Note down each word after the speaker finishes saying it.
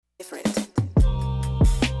different.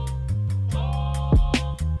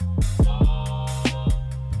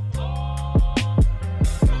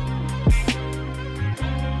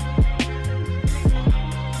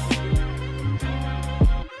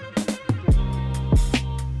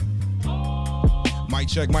 Mic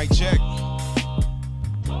check, mic check.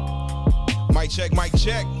 Mic check, mic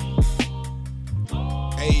check.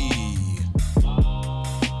 Hey.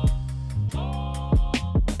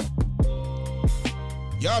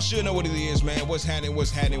 Y'all should know what it is, man. What's happening,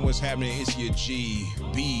 what's happening, what's happening. It's your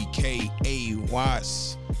GBKA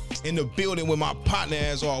Watts in the building with my partner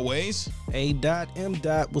as always. A.M.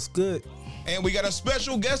 What's good? And we got a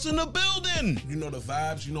special guest in the building. You know the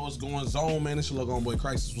vibes, you know what's going on, man. It's your local homeboy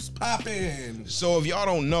Crisis. What's poppin'? So if y'all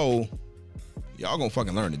don't know, y'all gonna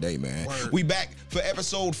fucking learn today, man. Word. We back for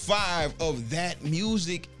episode 5 of That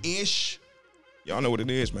Music-ish. Y'all know what it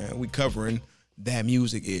is, man. We covering That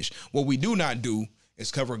Music-ish. What we do not do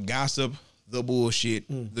is cover gossip, the bullshit,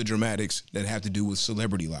 the dramatics that have to do with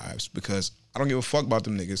celebrity lives, because I don't give a fuck about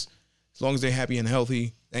them niggas. As long as they're happy and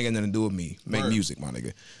healthy, they ain't got nothing to do with me. Make Word. music, my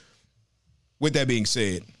nigga. With that being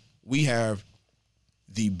said, we have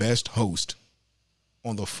the best host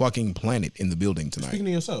on the fucking planet in the building tonight. Speaking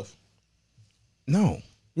of yourself. No.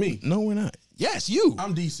 Me. No, we're not. Yes, you.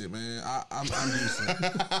 I'm decent, man. I'm decent.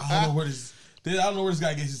 I don't know where this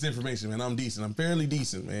guy gets his information, man. I'm decent. I'm fairly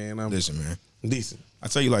decent, man. Listen, man. I'm decent. I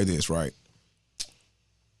tell you like this, right?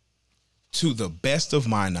 To the best of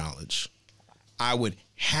my knowledge, I would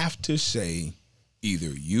have to say either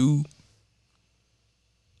you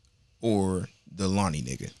or the Lonnie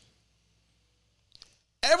nigga.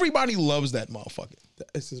 Everybody loves that motherfucker.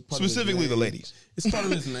 It's just part of his Specifically the name. ladies. It's part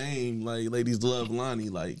of his name. Like, ladies love Lonnie.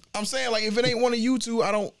 Like, I'm saying, like, if it ain't one of you two,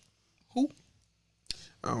 I don't. Who?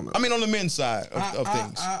 I don't know. I mean, on the men's side of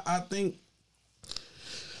things.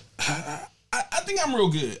 I think I'm real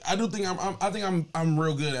good. I think I'm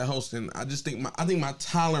real good at hosting. I think my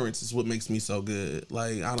tolerance is what makes me so good.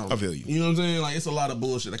 Like, I don't. I feel you. You know what I'm saying? Like, it's a lot of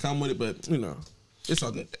bullshit that come with it, but you know, it's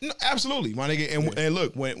all good. No, absolutely, my nigga. And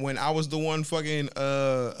look, when I was the one fucking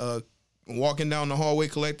walking down the hallway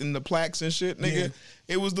collecting the plaques and shit, nigga,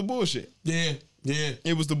 It was the bullshit. Yeah.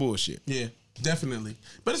 It was the bullshit. Yeah, definitely.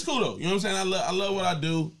 But it's cool though. You know what I'm saying? I love what I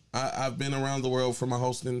do. I've been around the world for my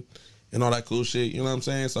hosting and all that cool shit. You know what I'm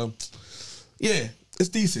saying? So yeah, it's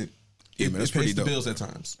decent. Yeah, man, that's it pretty pays the dope. bills at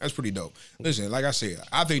times. That's pretty dope. Listen, like I said,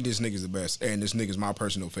 I think this nigga's the best, and this nigga's my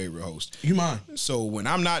personal favorite host. You mind? So when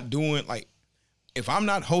I'm not doing, like, if I'm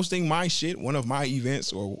not hosting my shit, one of my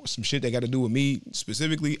events or some shit that got to do with me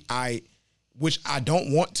specifically, which I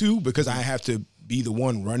don't want to, because I have to be the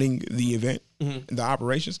one running the event, the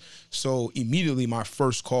operations. So immediately my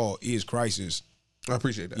first call is Crisis. I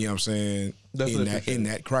appreciate that. You know what I'm saying? Definitely In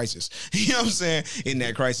that crisis. You know what I'm saying? In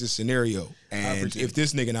that crisis scenario. And if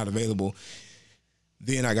this nigga not available,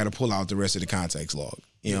 then I got to pull out the rest of the contacts log.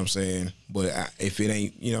 You know what I'm saying? But if it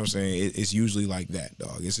ain't, you know what I'm saying, it's usually like that,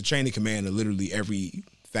 dog. It's a chain of command of literally every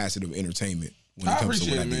facet of entertainment when it I comes to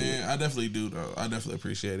appreciate what I it, do. man. I definitely do, though. I definitely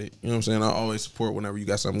appreciate it. You know what I'm saying? I always support whenever you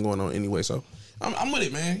got something going on anyway. So I'm with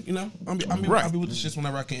it, man. You know, I'll be with the shits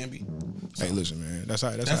whenever I can be. So, Hey, listen, man. That's how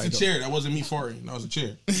that's it the go. chair. That wasn't me farting. That was a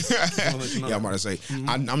chair. Yeah, I'm about to say.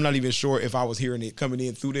 I'm not even sure if I was hearing it coming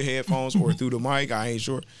in through the headphones or through the mic. I ain't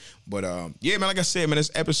sure. But, yeah, man, like I said, man, it's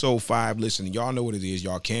episode 5. Listen, y'all know what it is.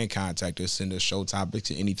 Y'all can contact us, send us show topics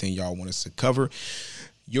and anything y'all want us to cover.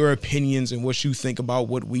 Your opinions and what you think about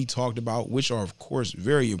what we talked about, which are, of course,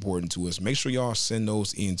 very important to us. Make sure y'all send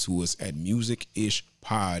those in to us at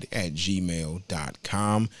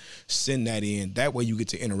musicishpod@gmail.com. Send that in. That way you get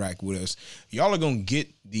to interact with us. Y'all are going to get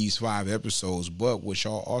these 5 episodes, but what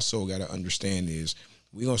y'all also got to understand is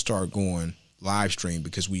we're going to start going live stream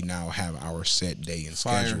because we now have our set day and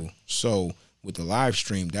Fire. schedule. So with the live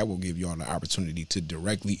stream, that will give y'all the opportunity to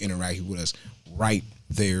directly interact with us right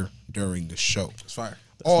there during the show. It's fire.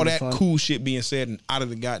 All gonna be that fun. cool shit being said and out of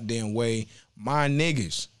the goddamn way, my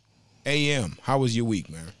niggas, AM, how was your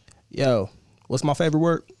week, man? Yo, what's my favorite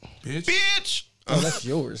word? Bitch! Oh, that's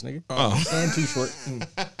yours, nigga. And too short.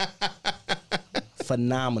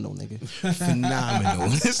 Phenomenal, nigga. Phenomenal.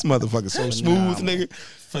 This motherfucker so smooth, nigga.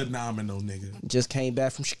 Phenomenal, nigga. Just came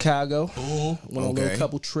back from Chicago. Oh, Went on a little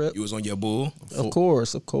couple trip. You was on your bull? Of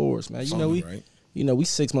course, man. You know we, right? we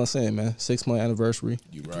 6 months in, man. 6-month anniversary.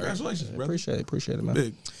 You right. congratulations, brother. Appreciate it, man.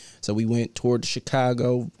 Big. So we went toward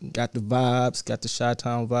Chicago, got the vibes, got the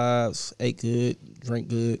Chi-Town vibes, ate good, drank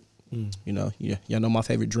good. You know, y'all know my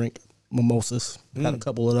favorite drink, mimosas. Had a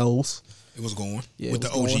couple of those. It was going Yeah, with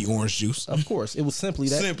it the was OG going. orange juice. Of course, it was simply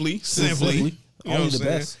that. Simply. Simply. You know Only what the I'm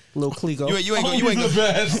saying? best. Little Clico. You ain't the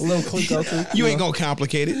best. Little Clico too. You ain't gonna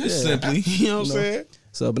complicate it. Simply. You know what I'm saying?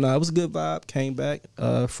 So, but no, it was a good vibe. Came back,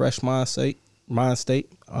 fresh mind state.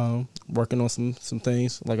 Working on some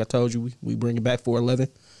things. Like I told you, we bring it back for 11.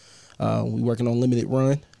 We working on limited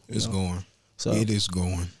run. It's going. So it is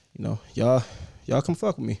going. You know, y'all come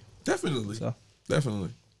fuck with me. Definitely. So. Definitely.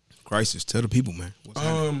 Crisis. Tell the people, man.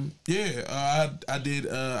 I did.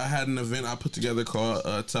 I had an event I put together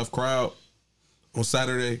called Tough Crowd on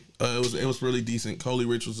Saturday. It was really decent. Coley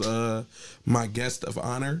Rich was my guest of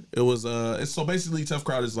honor. It was it's so basically Tough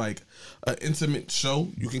Crowd is like an intimate show.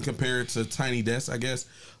 You can compare it to Tiny Desk, I guess.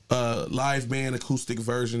 Live band acoustic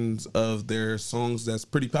versions of their songs that's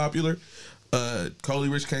pretty popular. Coley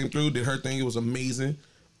Rich came through, did her thing. It was amazing.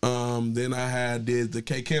 Then I did the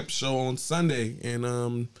K Kemp show on Sunday,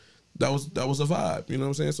 and that was a vibe. You know what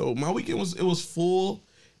I'm saying? So my weekend was full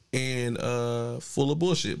and full of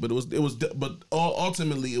bullshit, but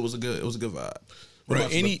ultimately it was a good vibe. Right.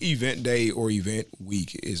 Any event day or event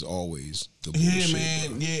week is always the bullshit. Yeah, man.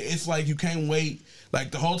 Bro. Yeah, it's like you can't wait.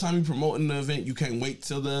 Like the whole time you promoting the event, you can't wait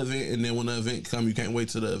till the event, and then when the event come, you can't wait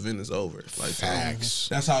till the event is over. Like facts.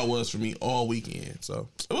 That's how it was for me all weekend. So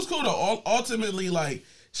it was cool though. Ultimately, like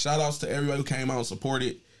shout outs to everybody who came out and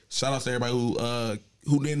supported. Shout outs to everybody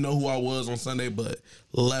who didn't know who I was on Sunday, but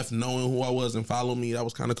left knowing who I was and followed me. That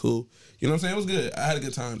was kind of cool. You know what I'm saying? It was good. I had a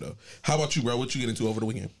good time though. How about you, bro? What you get into over the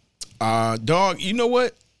weekend? Dog, you know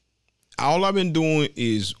what? All I've been doing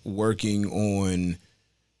is working on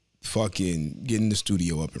fucking getting the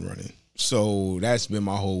studio up and running. So that's been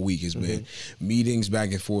my whole week. It's been meetings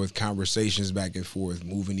back and forth, conversations back and forth,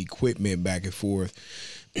 moving equipment back and forth.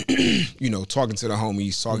 You know, talking to the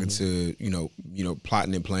homies, talking to, you know,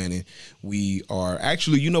 plotting and planning. We are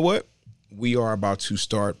actually, you know what? We are about to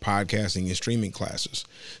start podcasting and streaming classes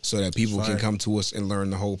so that people can come to us and learn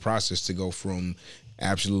the whole process to go from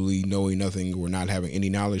absolutely knowing nothing or not having any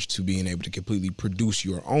knowledge to being able to completely produce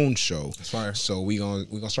your own show. That's fire. So we're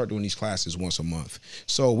gonna start doing these classes once a month.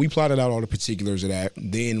 So we plotted out all the particulars of that.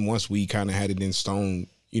 Then once we kind of had it in stone,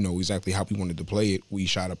 you know, exactly how we wanted to play it, we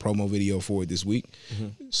shot a promo video for it this week.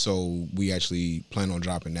 So we actually plan on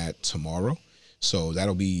dropping that tomorrow. So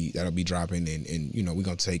that'll be dropping, and you know, we're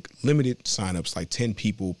gonna take limited signups, like 10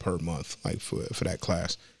 people per month, like for that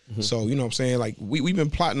class. So, you know what I'm saying? Like, we've been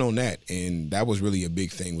plotting on that, and that was really a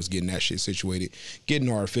big thing, was getting that shit situated,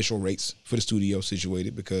 getting our official rates for the studio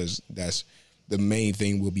situated, because that's the main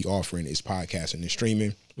thing we'll be offering is podcasting and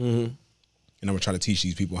streaming. And I'm gonna try to teach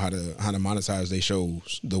these people how to monetize their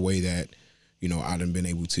shows the way that, you know, I done been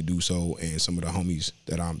able to do so, and some of the homies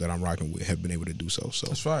that I'm rocking with have been able to do so. So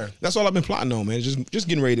that's fire. That's all I've been plotting on, man. Just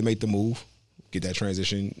getting ready to make the move, get that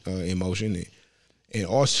transition in motion, and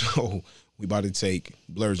also we about to take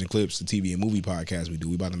Blurs and Clips, the TV and movie podcast we do.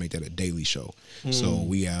 We about to make that a daily show. So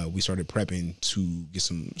we started prepping to get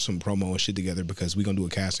some promo and shit together, because we're gonna do a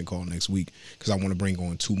casting call next week, because I want to bring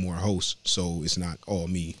on 2 more hosts, so it's not all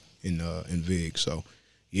me and Vig. So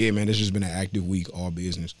yeah, man, it's just been an active week, all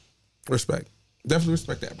business. Respect. Definitely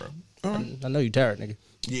respect that, bro. All right. I know you tired, nigga.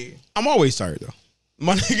 Yeah. I'm always tired though.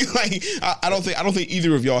 My nigga, like I don't think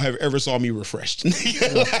either of y'all have ever saw me refreshed. Like, you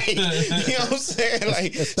know what I'm saying?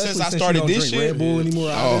 Like since I started this shit. Red Bull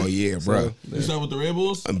anymore. Oh yeah, bro. You started with the Red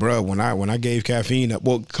Bulls? Bro, when I gave caffeine up,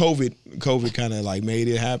 well, COVID kind of like made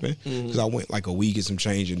it happen, because I went like a week and some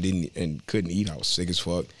change and couldn't eat. I was sick as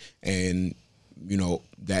fuck, and you know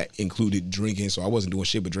that included drinking. So I wasn't doing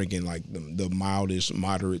shit but drinking like the mildest,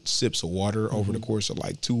 moderate sips of water over the course of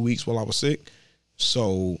like 2 weeks while I was sick.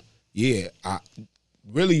 So yeah,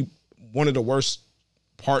 really, one of the worst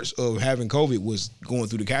parts of having COVID was going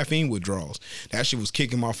through the caffeine withdrawals. That shit was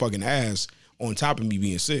kicking my fucking ass on top of me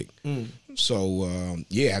being sick. So,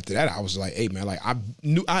 yeah, after that, I was like, hey, man, like, I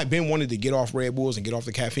knew I had been wanting to get off Red Bulls and get off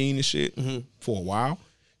the caffeine and shit for a while.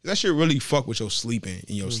 That shit really fuck with your sleeping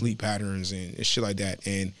and your sleep patterns and shit like that.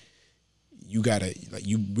 And you gotta, like,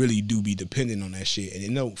 you really do be dependent on that shit. And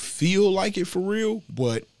it don't feel like it for real,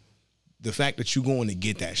 but the fact that you going to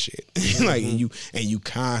get that shit, like, and you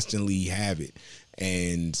constantly have it,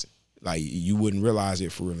 and like you wouldn't realize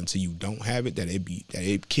it for real until you don't have it, that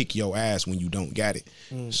it kick your ass when you don't got it.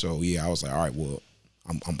 So yeah, I was like, all right, well,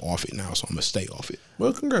 I'm off it now, so I'm gonna stay off it.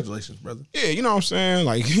 Well, congratulations, brother. Yeah, you know what I'm saying?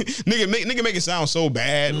 Like nigga make it sound so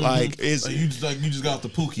bad, like it's like you just got the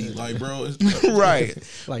pookie, like, bro. It's right,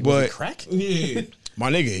 Like, but was it crack? Yeah,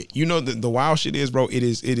 my nigga, you know the wild shit is, bro. It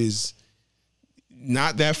is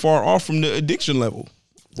not that far off from the addiction level.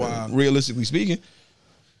 Wow. Realistically speaking.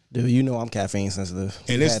 Dude, you know I'm caffeine sensitive.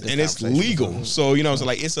 And it's legal. So, you know, so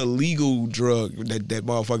like it's a legal drug that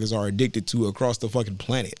motherfuckers are addicted to across the fucking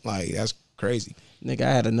planet. Like, that's crazy. Nigga,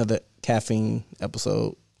 I had another caffeine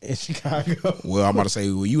episode in Chicago. Well, I'm about to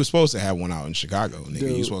say, well, you were supposed to have one out in Chicago, nigga.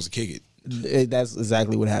 Dude. You were supposed to kick it. That's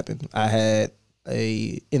exactly what happened. I had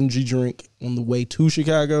a energy drink on the way to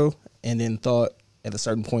Chicago, and then thought at a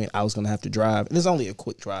certain point I was going to have to drive. And it's only a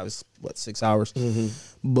quick drive. It's, 6 hours?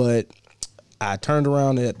 But I turned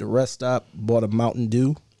around at the rest stop, bought a Mountain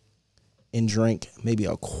Dew, and drank maybe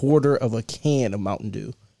a quarter of a can of Mountain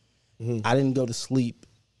Dew. I didn't go to sleep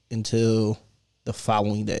until the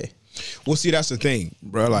following day. Well, see, that's the thing,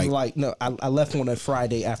 bro. Like no, I left on a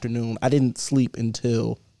Friday afternoon. I didn't sleep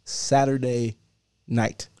until Saturday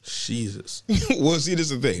night. Jesus. Well, see, this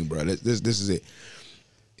is the thing, bro. This is it.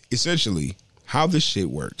 Essentially, how this shit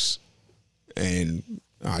works, and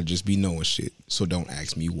I just be knowing shit, so don't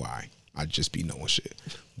ask me why. I just be knowing shit.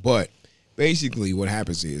 But basically what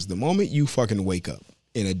happens is the moment you fucking wake up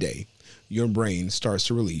in a day, your brain starts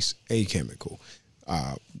to release a chemical,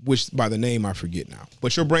 which by the name I forget now.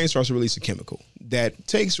 But your brain starts to release a chemical that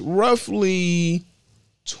takes roughly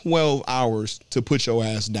 12 hours to put your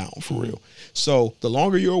ass down for real. So the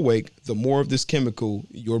longer you're awake, the more of this chemical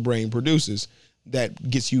your brain produces that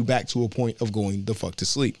gets you back to a point of going the fuck to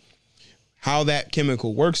sleep. How that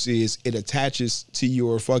chemical works is it attaches to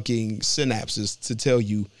your fucking synapses to tell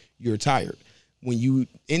you you're tired. When you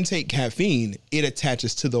intake caffeine, it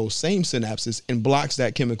attaches to those same synapses and blocks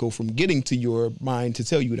that chemical from getting to your mind to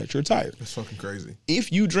tell you that you're tired. That's fucking crazy.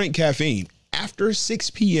 If you drink caffeine after 6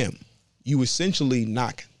 p.m., you essentially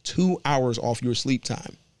knock 2 hours off your sleep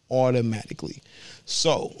time automatically.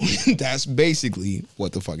 So that's basically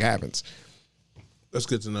what the fuck happens. That's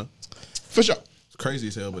good to know. For sure. It's crazy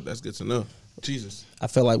as hell, but that's good to know. Jesus. I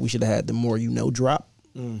felt like we should have had the more you know drop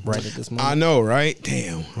right at this moment. I know, right?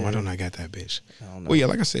 Damn. Why don't I got that bitch? I don't know. Well, yeah,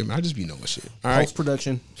 like I said, man, I just be knowing shit. All right.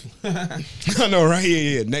 Post-production. I know, right?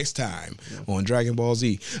 Yeah. Next time on Dragon Ball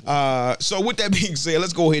Z. So with that being said,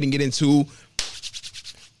 let's go ahead and get into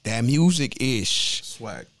that music-ish.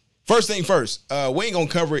 Swag. First thing first, we ain't gonna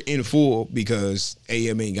cover it in full because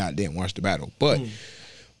AM ain't goddamn watched the battle. But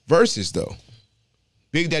versus though,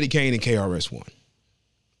 Big Daddy Kane and KRS One.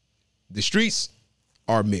 The streets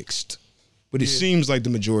are mixed, but it seems like the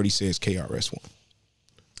majority says KRS One.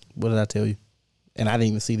 What did I tell you? And I didn't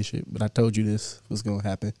even see the shit, but I told you this was gonna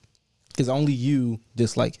happen because only you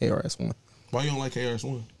dislike KRS One. Why you don't like KRS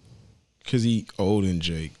One? Cause he old and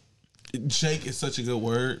Jake. Jake is such a good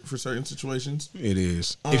word for certain situations. It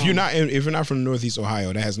is. If you're not from Northeast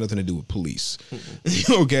Ohio, that has nothing to do with police.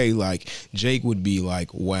 Okay, like Jake would be like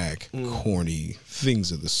whack, corny,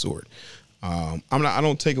 things of the sort. I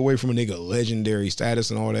don't take away from a nigga legendary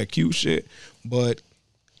status and all that cute shit, but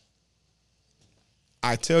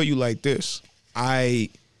I tell you like this, I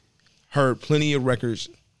heard plenty of records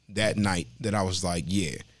that night that I was like,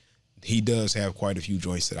 yeah, he does have quite a few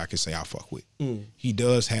joints that I can say I fuck with. He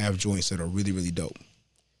does have joints that are really, really dope.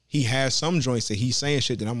 He has some joints that he's saying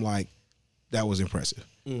shit that I'm like, that was impressive.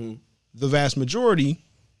 The vast majority,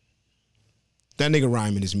 that nigga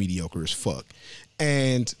rhyming is mediocre as fuck.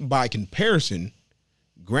 And by comparison,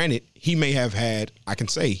 granted, he may have had, I can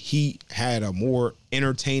say he had a more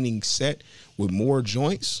entertaining set with more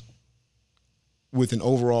joints with an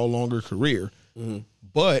overall longer career.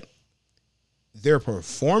 But their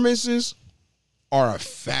performances are a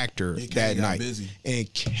factor that night. Busy.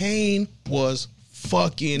 And Kane was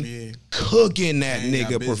fucking cooking that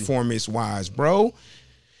nigga performance-wise, bro.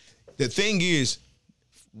 The thing is,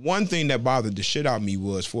 one thing that bothered the shit out of me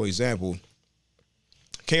was, for example,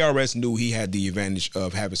 KRS knew he had the advantage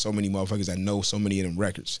of having so many motherfuckers that know so many of them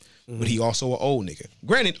records. But he also an old nigga.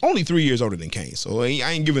 Granted, only 3 years older than Kane, so I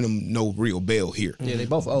ain't giving him no real bail here. Yeah, they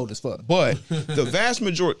both old as fuck. But the vast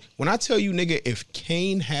majority, when I tell you, nigga, if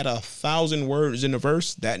Kane had 1,000 words in the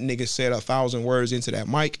verse, that nigga said 1,000 words into that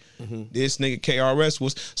mic, this nigga KRS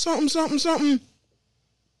was something, something, something.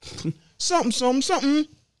 Something, something, something.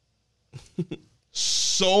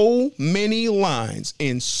 So many lines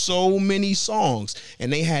in so many songs,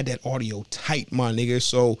 and they had that audio tight, my nigga.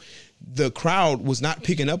 So the crowd was not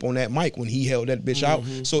picking up on that mic when he held that bitch out.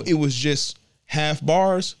 So it was just half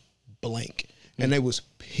bars, blank. And it was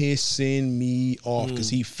pissing me off because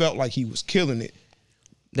he felt like he was killing it.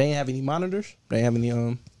 They ain't have any monitors? They ain't have any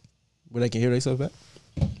where they can hear themselves at?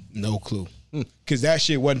 No clue. Because that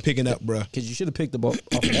shit wasn't picking up, bruh. Because you should have picked off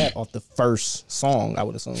of that off the first song, I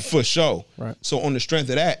would assume. For sure. Right. So on the strength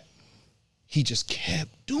of that, he just kept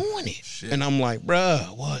doing it. Shit. And I'm like,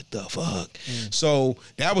 bruh, what the fuck? So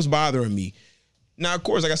that was bothering me. Now, of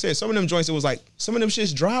course, like I said, some of them joints, it was like, some of them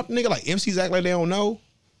shits dropped, nigga, like MCs act like they don't know.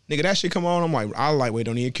 Nigga, that shit come on, I'm like, I lightweight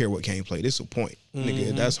don't even care what Kane play. This is a point.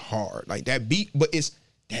 Nigga, that's hard. Like that beat, but it's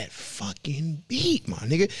that fucking beat, my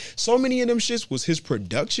nigga. So many of them shits was his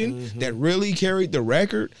production that really carried the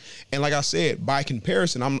record. And like I said, by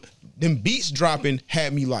comparison, them beats dropping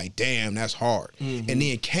had me like, damn, that's hard. And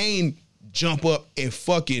then Kane jump up and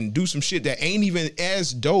fucking do some shit that ain't even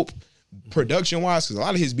as dope production wise, because a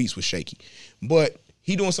lot of his beats was shaky. But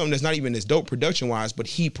he doing something that's not even as dope production wise, but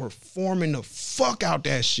he performing the fuck out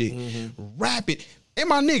that shit. Rap it. And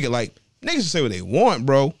my nigga, like, niggas can say what they want,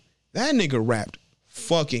 bro. That nigga rapped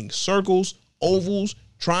fucking circles, ovals,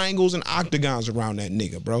 triangles, and octagons around that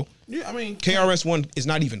nigga, bro. Yeah, I mean, KRS-One is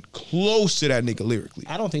not even close to that nigga lyrically.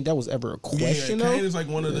 I don't think that was ever a question, though. Kane is like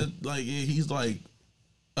one of the, like, he's like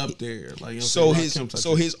up there. Like, you know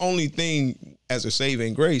So his only thing as a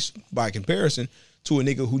saving grace by comparison to a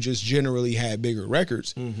nigga who just generally had bigger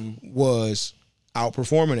records was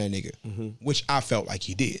outperforming that nigga, which I felt like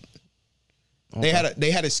he did. Okay.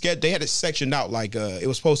 They had it sectioned out like it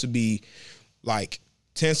was supposed to be like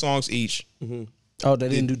 10 songs each. Oh, they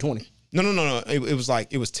didn't do 20. No. It was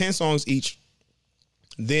like it was 10 songs each.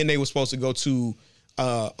 Then they were supposed to go to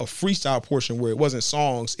a freestyle portion where it wasn't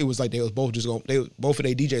songs. It was like they was both just going. Both of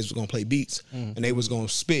their DJs was gonna play beats and they was gonna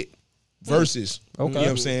spit verses. Okay, you know what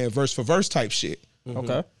I'm saying, verse for verse type shit.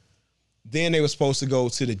 Okay. Then they were supposed to go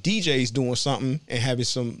to the DJs doing something and having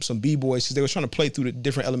some b-boys, because they were trying to play through the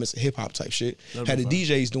different elements of hip hop type shit. Had the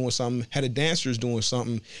DJs doing something, had the dancers doing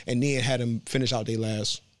something, and then had them finish out their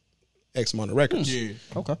last X amount of records. Yeah.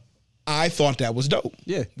 Okay. I thought that was dope.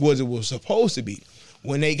 Yeah. Was it was supposed to be.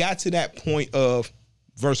 When they got to that point of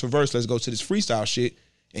verse for verse, let's go to this freestyle shit,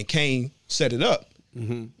 and Kane set it up. You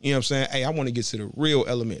know what I'm saying? Hey, I want to get to the real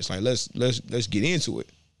elements. Like let's get into it.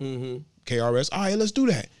 KRS, all right, let's do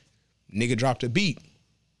that. Nigga dropped a beat.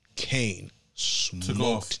 Kane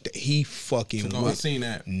smoked. He fucking went I seen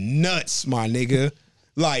that. nuts, my nigga.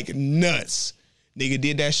 Like nuts. Nigga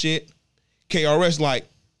did that shit. KRS like,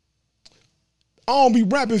 I don't be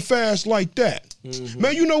rapping fast like that.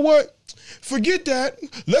 Man, you know what? Forget that.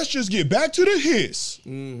 Let's just get back to the hits.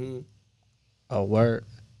 Oh, word.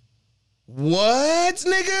 What,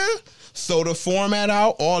 nigga? So the format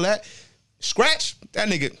out, all that. Scratch, that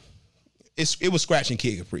nigga, it was scratching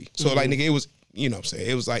Kid Capri. So like nigga, it was, you know what I'm saying?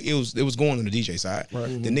 It was like it was going on the DJ side. Right.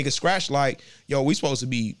 The nigga Scratch like, yo, we supposed to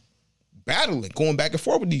be battling, going back and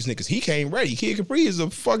forth with these niggas. He came ready. Kid Capri is a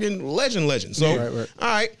fucking legend. So all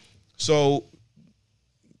right. So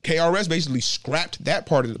KRS basically scrapped that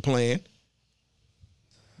part of the plan.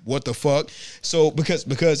 What the fuck? So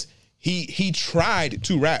because he tried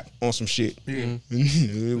to rap on some shit. It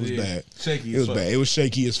was bad. Shaky. It was bad. It was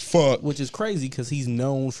shaky as fuck. Which is crazy because he's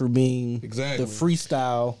known for being the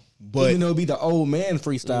freestyle, but even though it'd be the old man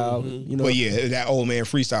freestyle. You know, but yeah, that old man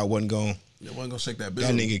freestyle wasn't going. It wasn't gonna shake that.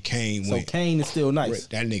 That nigga Kane went. So Kane is still nice.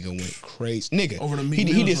 That nigga went crazy. Nigga, over the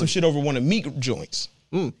he did some shit over one of Meek joints.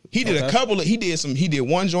 He did a couple of, he did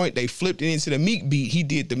one joint, they flipped it into the Meek beat, he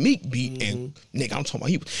did the Meek beat, and nigga, I'm talking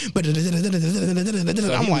about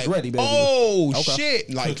I'm like, ready, baby. Oh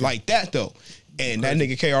shit, like that though. And that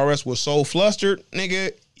nigga KRS was so flustered,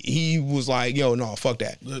 nigga, he was like, yo, no, fuck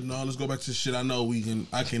that. No, let's go back to the shit I know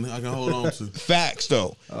I can hold on to. Facts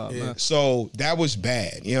though. So that was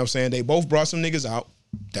bad. You know what I'm saying? They both brought some niggas out.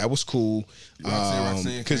 That was cool.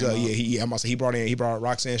 Because he brought out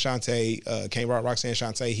Roxanne Shante. Kane brought Roxanne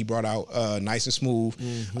Shante. He brought out Nice and Smooth.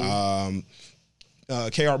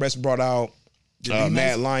 KRS brought out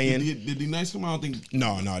Mad Lion. Did D Nice come out? I think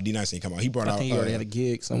no, D Nice didn't come out. He brought out. I think he already had a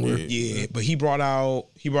gig somewhere. Yeah, but he brought out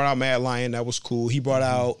Mad Lion. That was cool. He brought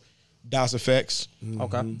out Das Effects.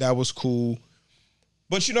 Okay, that was cool.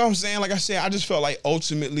 But you know what I'm saying? Like I said, I just felt like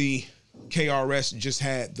ultimately KRS just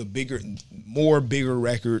had the bigger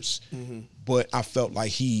records, but I felt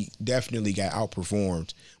like he definitely got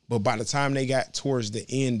outperformed. But by the time they got towards the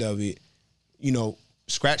end of it, you know,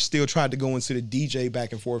 Scratch still tried to go into the DJ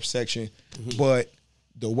back and forth section, but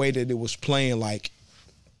the way that it was playing, like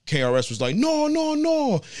KRS was like, no,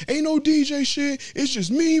 ain't no DJ shit. It's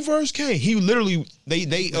just me versus Kane. He literally,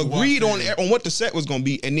 they agreed on what the set was gonna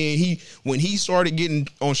be, and then when he started getting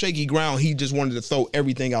on shaky ground, he just wanted to throw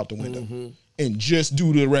everything out the window and just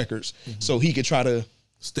do the records so he could try to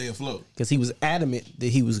stay afloat. Because he was adamant that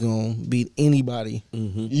he was gonna beat anybody.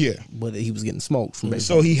 Yeah, but he was getting smoked from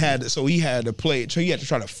baseball. So he had to play it. So he had to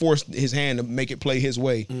try to force his hand to make it play his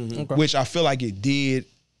way, which I feel like it did.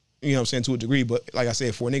 You know what I'm saying, to a degree, but like I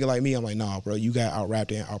said, for a nigga like me, I'm like, nah, bro, you got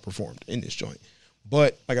out-rapped and outperformed in this joint.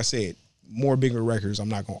 But like I said, more bigger records, I'm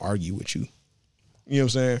not gonna argue with you. You know what I'm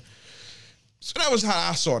saying? So that was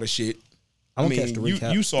how I saw the shit. I'm gonna catch the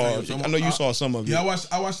recap. You saw. I know you saw some of it. Yeah,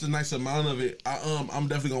 I watched a nice amount of it. I'm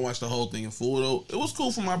definitely gonna watch the whole thing in full though. It was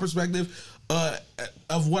cool from my perspective.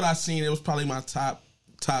 Of what I seen, it was probably my top.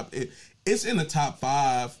 It's in the top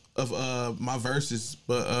 5 of my verses,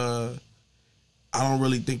 but I don't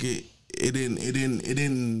really think it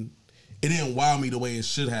didn't It didn't wow me the way it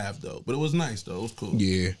should have though, but it was nice though. It was cool.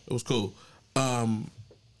 Yeah, it was cool.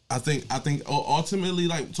 I think ultimately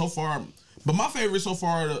like so far, but my favorite so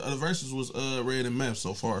far of the verses was Red and Meth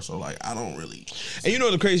so far. So like I don't really. and you know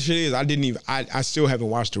what the crazy shit is, I still haven't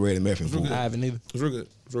watched the Red and Meth in full. I haven't either. It's real good.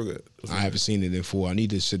 It's real good. I haven't seen it in full. I need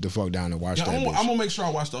to sit the fuck down and watch Yeah, that. I'm bitch. gonna make sure I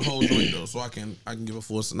watch the whole joint though, so I can give a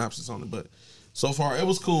full synopsis on it. But so far, it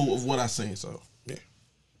was cool of what I seen. So yeah.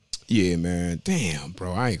 Yeah, man. Damn,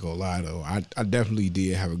 bro. I ain't gonna lie though. I definitely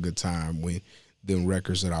did have a good time when them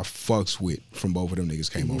records that I fucks with from both of them niggas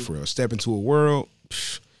came on for real. Step Into a World,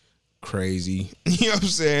 crazy. You know what I'm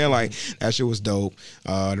saying? Like that shit was dope.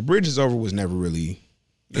 The Bridge Is Over was never really.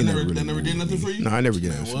 They never did nothing for you? No, I never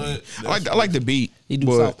did nothing for me. I like the beat. He do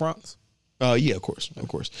but, South Bronx. Yeah, of course.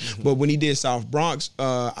 But when he did South Bronx,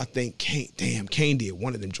 I think Kane did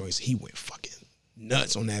one of them joints. He went fucking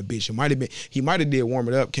nuts on that bitch. He might have did Warm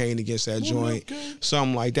It Up, Kane, against that joint,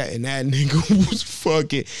 something like that. And that nigga was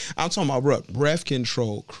fucking. I'm talking about, bro, breath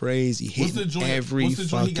control, crazy. What's the joint? What's the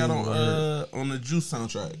joint he got on the Juice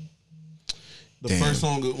soundtrack? The first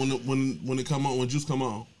song when it come on, when Juice come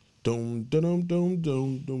on. Dum dum dum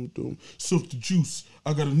dum dum dum. Suck the juice.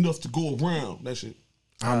 I got enough to go around. That shit.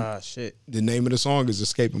 Shit. The name of the song is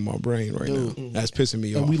escaping my brain right now. That's pissing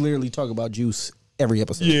me off. And we literally talk about Juice every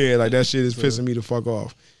episode. Yeah, like that shit is pissing me the fuck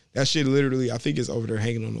off. That shit literally, I think it's over there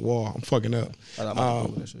hanging on the wall. I'm fucking up.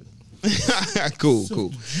 That shit.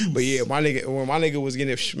 Cool. But yeah, when my nigga was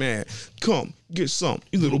getting it, man, come get some,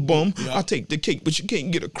 you little bum. Yeah. I take the cake, but you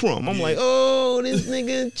can't get a crumb. I'm like, oh, this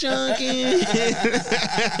nigga chunky.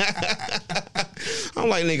 I'm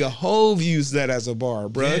like, nigga, Hove used that as a bar,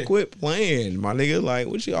 bruh. Yeah. Quit playing, my nigga. Like,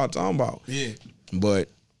 what y'all talking about? Yeah. But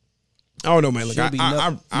I don't know, man. Like, Should be I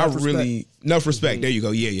enough really enough respect. There you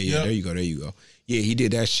go. Yeah. There you go. Yeah, he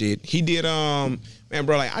did that shit. He did man,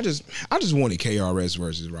 bro. Like I just wanted KRS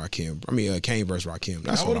versus Rakim. I mean, Kane versus Rakim.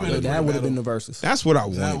 That's what I wanted. That would have been the verses. That's what I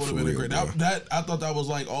wanted. That would For have been real, a great. bro. That I thought that was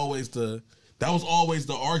like always the. That was always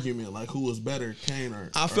the argument, like who was better, Kane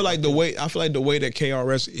or. I feel like the way that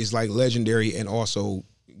KRS is like legendary and also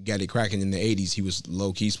got it cracking in the '80s. He was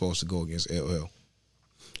low key supposed to go against LL.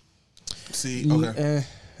 See, okay.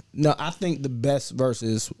 No, I think the best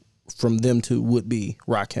verses from them two would be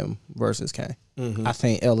Rakim versus Kane. Mm-hmm. I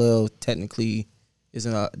think LL technically is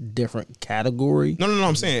in a different category. No.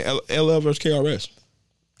 I'm saying LL versus KRS.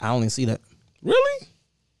 I don't even see that. Really?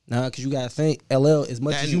 Nah, because you got to think LL, as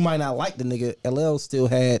much as you might not like the nigga, LL still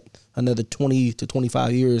had another 20 to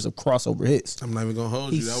 25 years of crossover hits. I'm not even gonna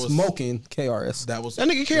hold you. He's That was smoking KRS. That was That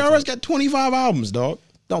nigga KRS got 25 albums, dog.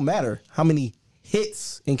 Don't matter how many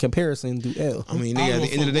hits in comparison do L. I mean, I nigga, don't at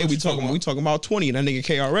the end of the know day, what we talking about 20. And that nigga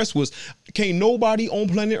KRS was, can't nobody on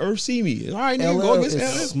planet Earth see me. All right, nigga, go LL against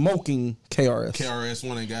is LL. smoking KRS. KRS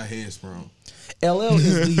One and got head sprung. LL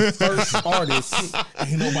is the first artist.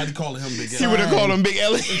 Ain't nobody calling him Big He L. would have called him Big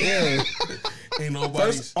L. Yeah, Ain't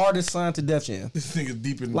nobody. first artist signed to Def Jam. This nigga's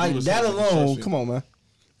deep in Like that alone, come on, man.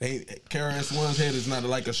 KRS One's head is not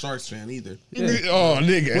like a Sharks fan either. Oh,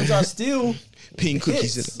 nigga. Which are still Pink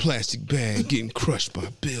cookies hits. in a plastic bag getting crushed by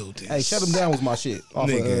buildings. Hey, Shut 'Em Down was my shit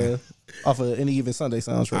Nigga. off of Any Given Sunday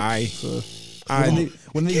soundtrack.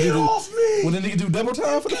 When the Get off me! when the nigga do double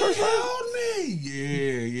time for the first round. Help me!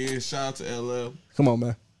 Yeah. Shout out to LL. Come on,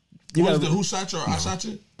 man. You gotta, Who shot you? Or I shot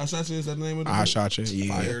you. I shot you. Is that the name of the? I shot you.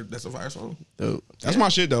 Yeah, Fire. That's a fire song. dude. that's my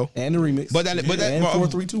shit though. And the remix. But that, and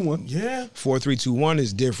 4-3-2-1. Yeah. 4-3-2-1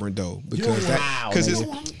 is different though because Wow, because his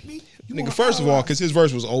nigga first of all because his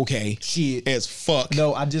verse was okay Shit. as fuck.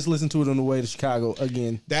 No, I just listened to it on the way to Chicago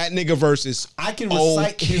again. That nigga verse is I can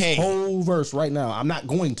recite okay. his whole verse right now. I'm not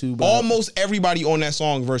going to, but Almost everybody on that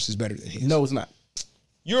song verse is better than his. no, it's not.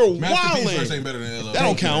 You're Master P's verse wildin'. ain't better than LL. That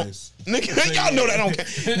don't count. Nigga, y'all know that don't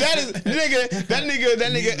count. That is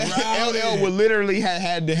that nigga LL would literally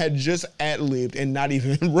had just ad-libbed and not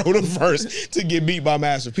even wrote a verse to get beat by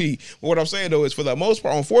Master P. But what I'm saying though is for the most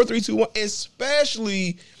part on 4-3-2-1,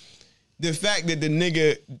 especially the fact that the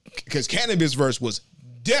nigga, because Cannabis verse was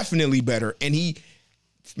definitely better, and he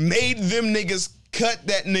made them niggas cut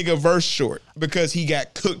that nigga verse short because he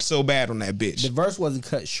got cooked so bad on that bitch. The verse wasn't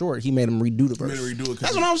cut short. He made him redo the verse.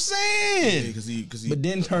 That's what I'm saying. Because he. But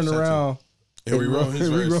then turned around and rewrote his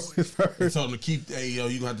rewrote his He verse. told him to keep. Hey yo,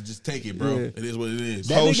 you gonna have to just take it, bro. Yeah. It is what it is.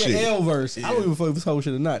 That Whole nigga shit. L verse. I don't even know if it's whole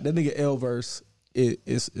shit or not. That nigga L verse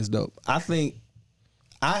is dope. I think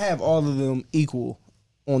I have all of them equal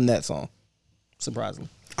on that song. Surprisingly.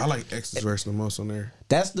 I like X's verse the most on there.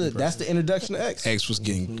 That's the introduction to X. X was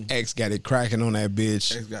getting X got it cracking on that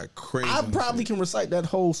bitch X got crazy. I on probably shit. can recite that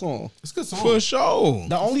whole song. It's a good song. for sure,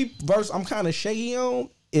 The only verse I'm kind of shaky on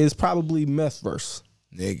is probably Meth verse.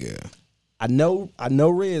 nigga. I know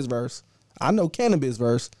Red's verse. I know Cannabis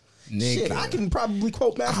verse. Nigga. Shit, I can probably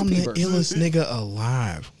quote Master I'm P the verse. illest nigga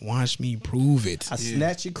alive. Watch me prove it. I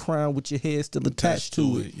snatch your crown with your head still attached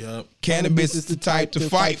to it. Yup. Cannabis is the type to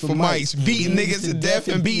fight for mics, beating niggas to death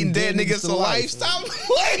and beating dead niggas to life. Stop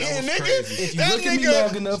playing, nigga. crazy. If you That look at me nigga.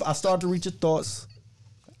 long enough, I start to reach your thoughts.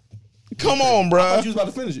 Come on, I bro. thought you was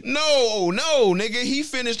about to finish it. No, nigga. He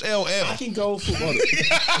finished I LL. can go for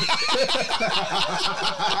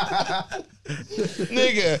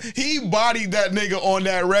Nigga, he bodied that nigga on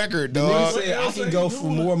that record, Nigga dog. said I can go for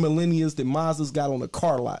more millennials than Mazda's got on the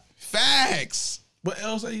car lot. Facts. But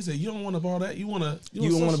else he said, you don't want to borrow that. You want to.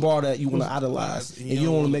 You don't want to borrow that. You want to idolize, and you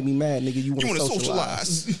don't want to make me mad, nigga. You You want want to to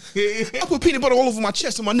socialize. socialize. I put peanut butter all over my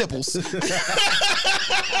chest and my nipples.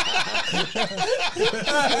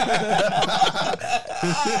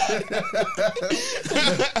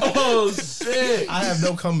 Oh shit! I have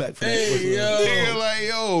no comeback for that. Hey Nigga, yo. like,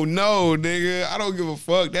 yo, no, nigga. I don't give a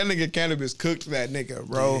fuck. That nigga Cannabis cooked that nigga,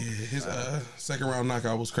 bro. His second round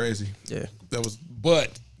knockout was crazy. Yeah. That was But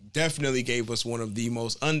definitely gave us one of the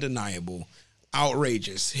most undeniable,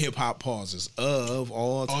 outrageous hip hop pauses of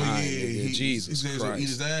all time. Nigga. Jesus he said Christ. eat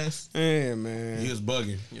his ass. Yeah, man. He was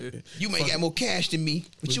bugging. You may got more cash than me,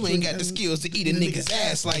 but you ain't got the skills to eat a nigga's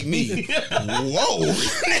ass like me. Whoa,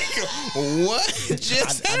 nigga, what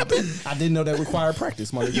just happened? I didn't know that required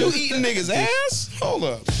practice, my nigga. You eating nigga's ass? Hold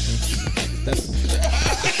up.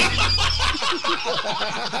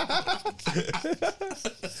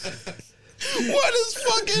 What is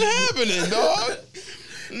fucking happening, dog?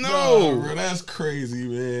 No, bro, that's crazy,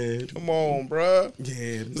 man. come on, bruh.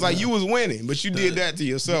 Yeah, It's like you was winning, but you did that to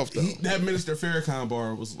yourself, though. that Minister Farrakhan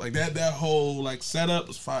bar was like that. That whole like setup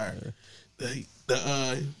was fire.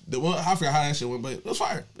 Well, I forgot how that shit went, but it was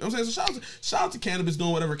fire. You know what I'm saying? So shout out to Cannabis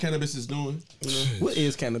doing whatever Cannabis is doing. You know? What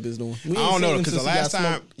is Cannabis doing? We I ain't don't know seen him because the since he last got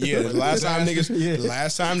time, smoked. the last time Yeah. the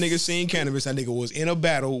last time niggas seen Cannabis, that nigga was in a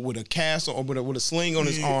battle with a cast or with a sling on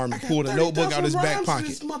his arm and pulled a notebook out his back pocket.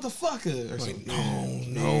 This motherfucker. Or Like, something.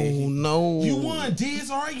 no. You won,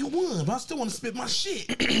 Diz. All right, you won. But I still want to spit my shit.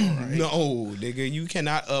 No, nigga, you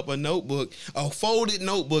cannot up a notebook, a folded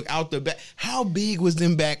notebook out the back. How big was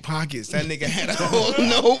them back pockets? That nigga had a whole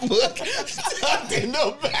notebook stuffed in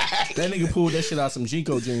the back. That nigga pulled that shit out some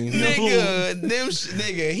Jinko jeans.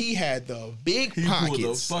 Nigga, he had the big He pulled the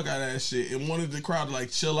pockets. fuck out of that shit and wanted the crowd to like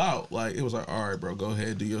chill out. Like it was like, all right, bro, go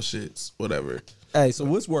ahead, do your shits, whatever. Hey, so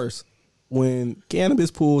what's worse? When Cannabis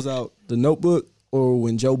pulls out the notebook or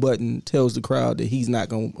when Joe Budden tells the crowd that he's not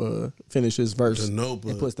going to finish his verse The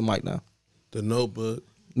Notebook. and puts the mic down? The Notebook.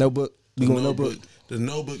 Notebook? You going notebook? The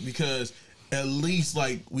Notebook, because at least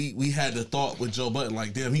like we had the thought with Joe Budden,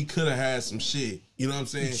 like damn, he could have had some shit. You know what I'm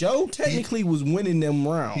saying? Joe technically was winning them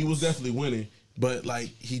rounds. He was definitely winning, but like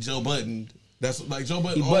he Joe Budden. That's like Joe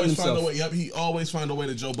Budden He buttoned always find a himself. way. Yep, he always find a way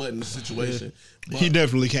to Joe Budden the situation. But, He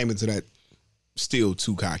definitely came into that still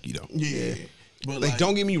too cocky though. yeah. But Like,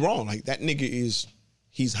 don't get me wrong. Like that nigga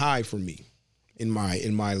he's high for me in my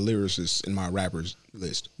lyricists, in my rappers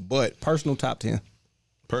list. But Personal top 10.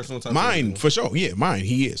 personal time. mine, for sure. Yeah, mine,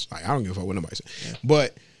 he is. Like, I don't give a fuck what nobody says. Yeah.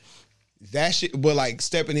 But that shit, but like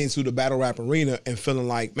stepping into the battle rap arena and feeling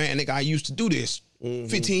like, man, nigga, I used to do this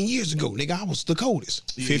 15 years ago. Nigga, I was the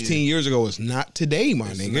coldest. Yeah. 15 years ago is not today, my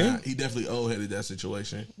nigga. He definitely old-headed that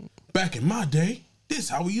situation. Back in my day, this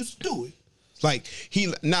how we used to do it. Like,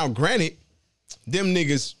 now granted, them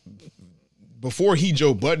niggas, before he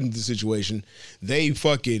Joe Budden the situation, they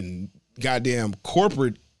fucking goddamn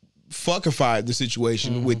corporate fuckified the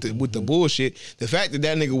situation with the bullshit. The fact that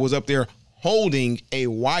nigga was up there holding a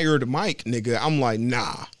wired mic, nigga, I'm like,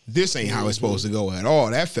 nah, this ain't how it's supposed to go at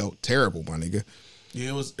all. That felt terrible, my nigga. Yeah,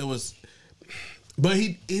 it was. But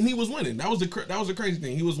he was winning. That was the crazy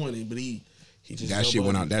thing. He was winning, but he just That shit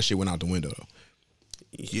went out. That shit went out the window though.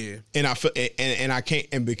 Yeah, And I feel, and I can't,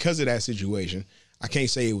 and because of that situation, I can't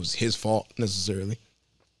say it was his fault necessarily.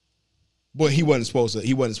 But he wasn't supposed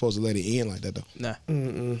to let it in like that though. Nah.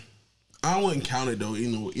 I wouldn't count it though.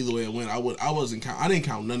 Either way it went, I didn't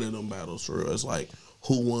count none of them battles for real. It's like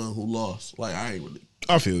who won, who lost. Like I ain't really.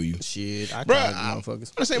 I feel you. Shit, I Bruh, counted I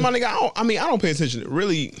motherfuckers. say, my nigga, I don't pay attention to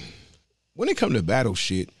really when it come to battle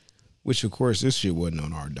shit, which of course this shit wasn't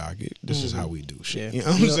on our docket. This is how we do shit. Yeah. You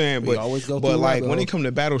know what I'm saying? We always go But through like rabbit when hole. it come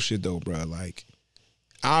to battle shit though, bro, like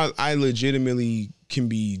I legitimately can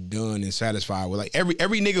be done and satisfied with like every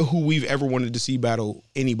nigga who we've ever wanted to see battle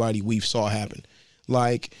anybody we've saw happen.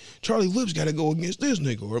 Like Charlie Lips got to go against this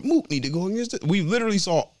nigga, or Mook need to go against this. We literally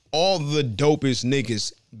saw all the dopest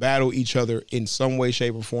niggas battle each other in some way,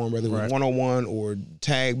 shape, or form, whether it was one-on-one or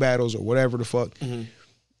tag battles or whatever the fuck.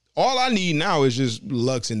 All I need now is just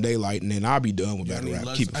Lux and Daylight, and then I'll be done with battle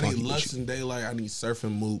rap. Keep it I need funky. Lux and Daylight. I need Surf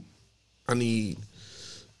and Mook. I need.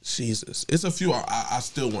 Jesus, it's a few I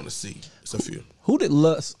still want to see. It's a few. Who did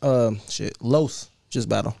Los just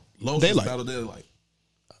battle? Los Daylight. battle Daylight.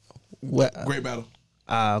 What? Great battle.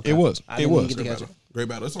 Okay. It was. I It didn't even was. get to catch it. Great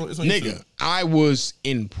battle. It's on Nigga, YouTube. I was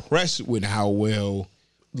impressed with how well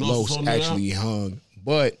Los Los actually hung,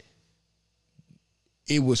 but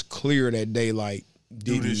it was clear that Daylight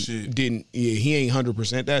this shit. didn't. Yeah, he ain't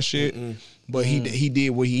 100% that shit. But he did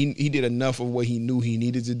what he did enough of what he knew he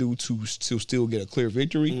needed to do to still get a clear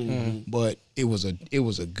victory. But it was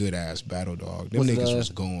a good ass battle, dog. Them niggas was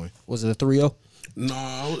going. Was it a 3-0?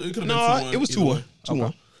 No, it could have been 2-1. It was 2-1.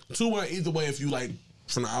 2-1. 2-1 either way if you like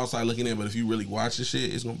from the outside looking in, but if you really watch the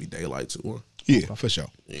shit, it's gonna be Daylight 2-1. Yeah, for sure.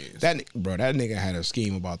 Yes. That nigga had a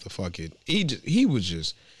scheme about the fucking.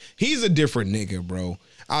 He's a different nigga, bro.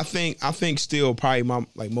 I think still probably my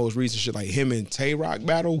most recent shit, like him and Tay Rock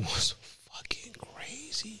battle was fucking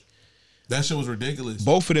crazy. That shit was ridiculous.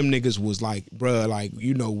 Both of them niggas was like, bruh, like,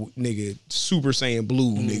 you know, nigga, Super Saiyan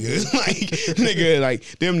Blue, nigga.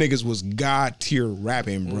 like, them niggas was God tier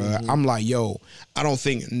rapping, bruh. I'm like, yo, I don't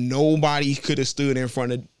think nobody could have stood in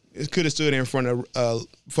front of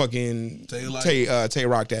fucking Tay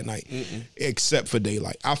Rock that night, except for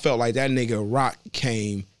Daylight. I felt like that nigga Rock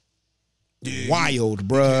came wild,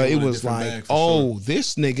 bruh. It was like,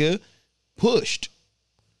 this nigga pushed.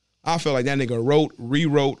 I felt like that nigga wrote,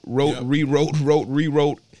 rewrote,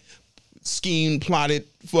 schemed, plotted,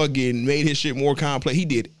 fucking made his shit more complex. He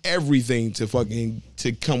did everything to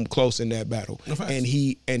come close in that battle. And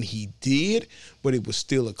he did, but it was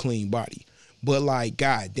still a clean body. But like,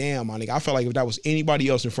 god damn, my nigga, I felt like if that was anybody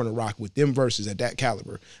else in front of Rock with them verses at that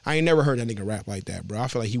caliber, I ain't never heard that nigga rap like that, bro. I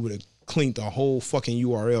feel like he would have cleaned the whole fucking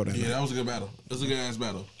URL that night. That was a good battle. It was a good ass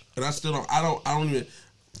battle. And I don't even.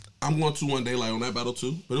 I'm going 2-1 Daylight on that battle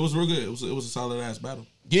too, but it was real good. It was a solid ass battle.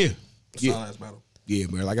 Yeah, Solid ass battle. Yeah,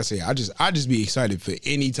 man. Like I said, I just be excited for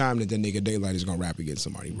any time that nigga Daylight is gonna rap against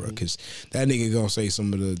somebody, bro. Because that nigga gonna say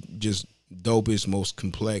some of the just dopest, most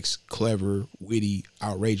complex, clever, witty,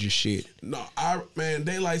 outrageous shit. No,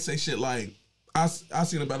 Daylight say shit like I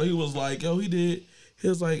seen a battle. He was like, yo, he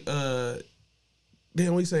was like,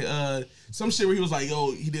 damn, what he say? Some shit where he was like,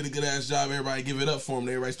 yo, he did a good ass job. Everybody give it up for him.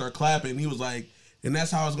 Everybody start clapping. He was like, and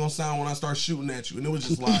that's how it's gonna sound when I start shooting at you. And it was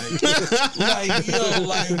just like,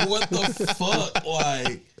 what the fuck?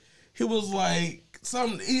 Like, he was like,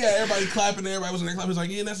 everybody clapping, everybody was in there clapping. He's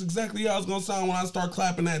like, yeah, that's exactly how it's gonna sound when I start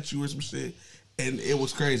clapping at you or some shit. And it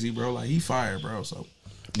was crazy, bro. Like, he fired, bro. So,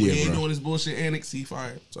 he ain't doing his bullshit antics, he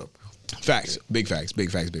fired. So, facts, big facts,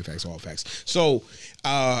 all facts. So,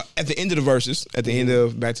 at the end of the verses,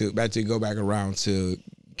 back to go back around to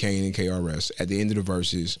Kane and KRS, at the end of the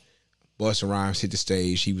verses, Busta Rhymes hit the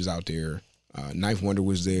stage. He was out there. Knife Wonder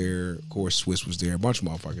was there. Of course, Swiss was there. A bunch of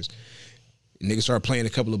motherfuckers. Nigga started playing a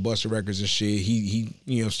couple of Busta records and shit. He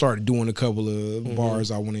started doing a couple of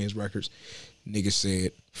bars on one of his records. Nigga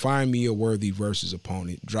said, "Find me a worthy versus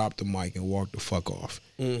opponent." Dropped the mic and walked the fuck off.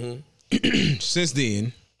 Since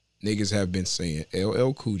then, niggas have been saying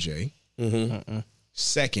LL Cool J.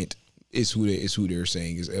 Second is who they're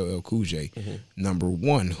saying is LL Cool J. Number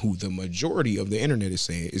one, who the majority of the internet is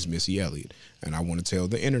saying is Missy Elliott. And I want to tell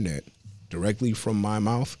the internet directly from my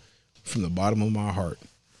mouth, from the bottom of my heart,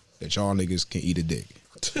 that y'all niggas can eat a dick.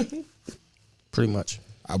 Pretty much.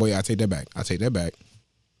 I take that back.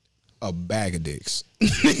 A bag of dicks.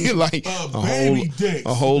 Like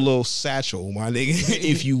a whole little satchel, my nigga,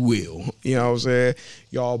 if you will. You know what I'm saying?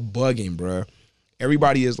 Y'all bugging, bruh.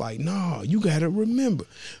 Everybody is like, no, you gotta remember,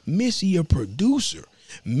 Missy a producer,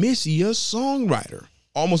 Missy a songwriter.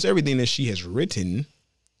 Almost everything that she has written,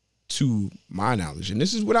 to my knowledge, and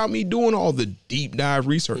this is without me doing all the deep dive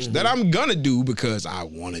research that I'm gonna do because I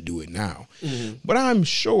want to do it now. But I'm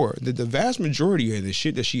sure that the vast majority of the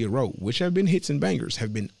shit that she wrote, which have been hits and bangers,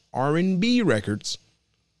 have been R&B records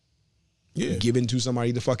given to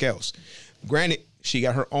somebody the fuck else. Granted, she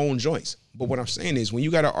got her own joints. But what I'm saying is, when you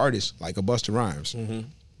got an artist like a Busta Rhymes,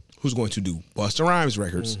 who's going to do Busta Rhymes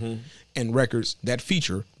records and records that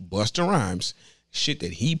feature Busta Rhymes, shit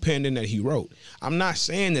that he penned and that he wrote. I'm not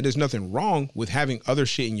saying that there's nothing wrong with having other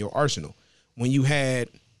shit in your arsenal. When you had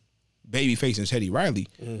Babyface and Teddy Riley,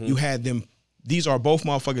 you had them. These are both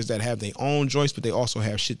motherfuckers that have their own joints, but they also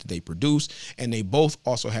have shit that they produce, and they both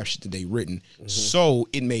also have shit that they written. So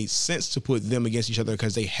it made sense to put them against each other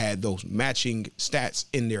because they had those matching stats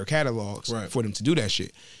in their catalogs for them to do that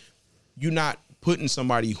shit. You're not putting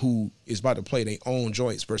somebody who is about to play their own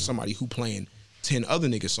joints versus somebody who playing 10 other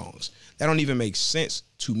nigga songs. That don't even make sense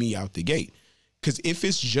to me out the gate. Because if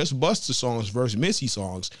it's just Busta songs versus Missy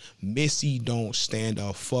songs, Missy don't stand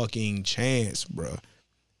a fucking chance, bruh.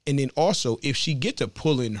 And then also, if she get to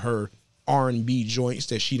pulling her R&B joints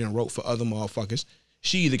that she done wrote for other motherfuckers.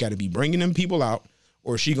 She either got to be bringing them people out,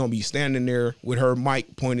 or she gonna be standing there with her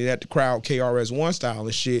mic pointed at the crowd, KRS-One style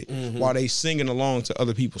and shit, while they singing along to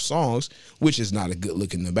other people's songs, which is not a good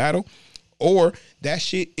look in the battle. Or that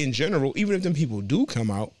shit in general, even if them people do come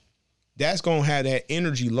out, that's gonna have that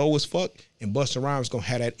energy low as fuck, and Busta Rhymes gonna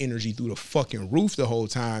have that energy through the fucking roof the whole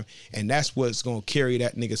time, and that's what's gonna carry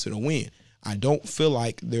that nigga to the win. I don't feel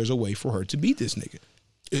like there's a way for her to beat this nigga.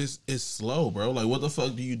 It's slow, bro. Like, what the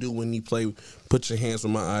fuck do you do when you play Put Your Hands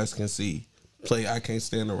Where My Eyes Can See? Play I Can't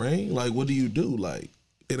Stand the Rain? Like, what do you do? Like,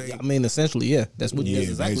 it ain't. I mean, essentially, yeah. That's what. That's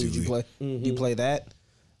exactly what you play. You play that,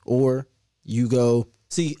 or you go.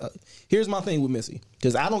 See, here's my thing with Missy,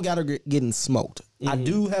 because I don't got her getting smoked. I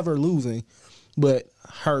do have her losing, but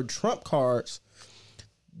her trump cards,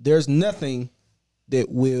 there's nothing that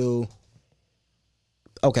will.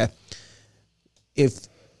 Okay, if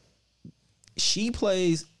she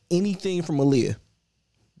plays anything from Aaliyah,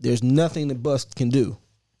 there's nothing that Bust can do.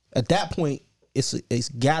 At that point, it's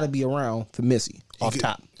got to be around for Missy off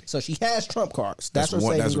top. So she has trump cards. That's her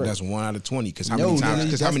saving grace. That's 1 out of 20. Because how many times?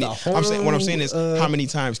 Because how many? What I'm saying is, how many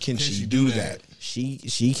times can she do that? She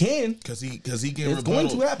can. Because he can. It's going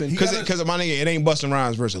to happen. Because my nigga, it ain't Busta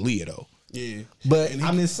Rhymes versus Aaliyah though. Yeah, but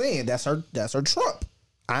I'm just saying that's her trump.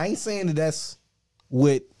 I ain't saying that that's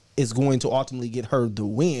what is going to ultimately get her the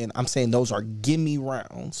win. I'm saying those are gimme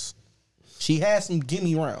rounds. She has some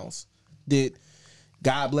gimme rounds that,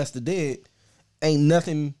 God bless the dead, ain't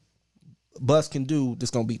nothing Bust can do that's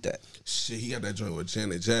gonna beat that. Shit, he got that joint with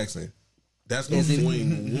Janet Jackson. That's gonna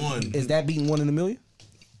swing one. Is that beating 1 in a million?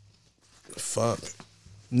 Fuck.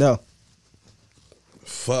 No.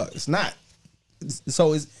 Fuck. It's not.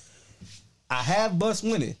 So I have Bust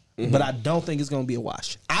winning, but I don't think it's gonna be a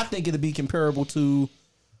wash. I think it'll be comparable to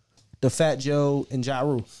the Fat Joe and Ja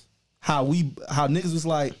Rule. How niggas was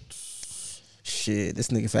like, shit, this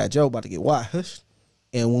nigga Fat Joe about to get washed.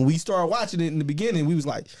 And when we started watching it in the beginning, we was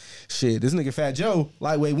like, shit, this nigga Fat Joe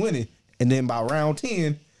lightweight winning. And then by round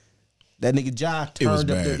 10, that nigga Ja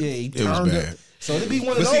turned up. He turned up. So it'd be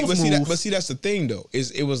one of those moves. But see, that's the thing though.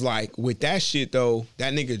 It was like with that shit though,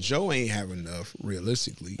 that nigga Joe ain't have enough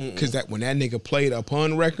realistically. Because that when that nigga played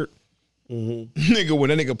upon record, nigga, when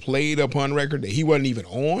that nigga played upon record that he wasn't even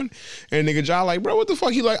on, and nigga Ja like, bro, what the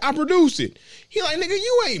fuck? He like, I produced it. He like, nigga,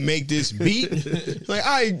 you ain't make this beat. Like,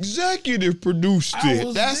 I executive produced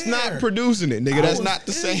it. That's not producing it, nigga. That's not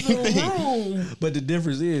the same thing. But the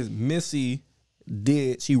difference is Missy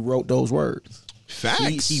she wrote those words.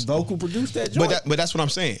 Facts. She vocal produced that joint. But that's what I'm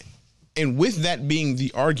saying. And with that being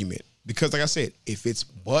the argument, because like I said, if it's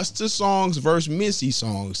Busta songs versus Missy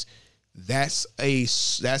songs, that's a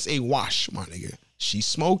wash, my nigga. He's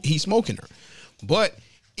smoking her. But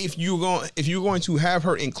if you're going to have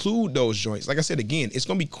her include those joints, like I said again, it's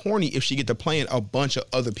gonna be corny if she get to playing a bunch of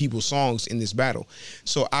other people's songs in this battle.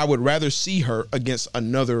 So I would rather see her against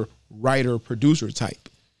another writer producer type.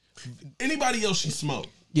 Anybody else she smoke.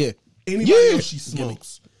 Yeah. Anybody else she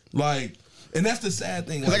smokes. Like, and that's the sad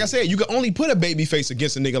thing. Like I said, you can only put a baby face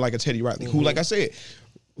against a nigga like a Teddy Riley, who, like I said,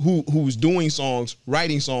 who's doing songs,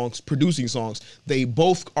 writing songs, producing songs. They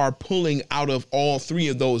both are pulling out of all 3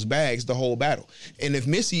 of those bags the whole battle. And if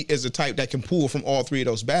Missy is the type that can pull from all 3 of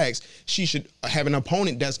those bags, she should have an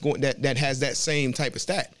opponent that has that same type of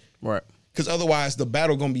stat. Right. Because otherwise the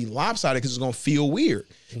battle gonna be lopsided because it's gonna feel weird.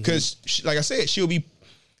 Because like I said, she'll be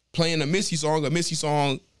playing a Missy song,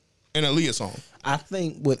 and an Aaliyah song. I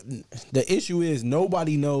think what the issue is,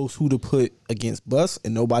 nobody knows who to put against Bus,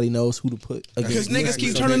 and nobody knows who to put against. Because niggas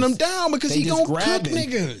keep turning them down because he gonna cook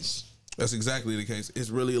niggas. That's exactly the case. It's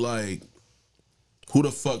really like, who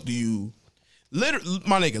the fuck do you? Literally,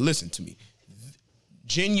 my nigga, listen to me.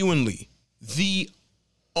 Genuinely, the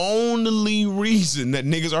only reason that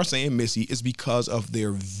niggas are saying Missy is because of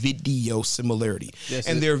their video similarity.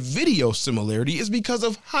 Their video similarity is because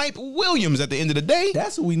of Hype Williams at the end of the day.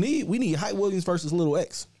 That's what we need. We need Hype Williams versus Little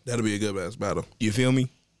X. That'll be a good ass battle. You feel me?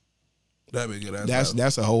 That'd be a good ass battle.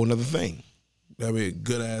 That's a whole nother thing. That'd be a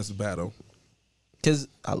good ass battle. Because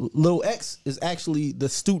Little X is actually the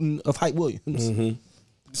student of Hype Williams.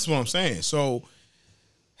 That's what I'm saying. So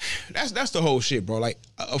that's the whole shit, bro. Like,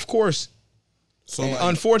 of course. So like,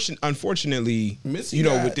 unfortunately, Missy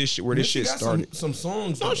with this shit, where this shit started. Some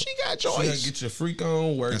songs. No, she got choice. She got Get Your Freak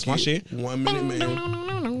On. Work That's my shit. 1 Minute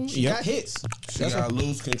Man. She got hits. She got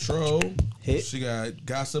Lose Control. Hit. She got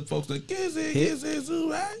Gossip Folks like Giz it,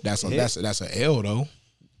 right? That's a L though.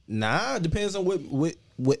 Nah, it depends on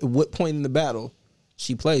what point in the battle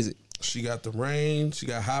she plays it. She got The Rain. She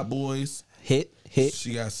got Hot Boys. Hit.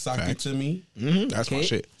 She got Sock It To Me. That's my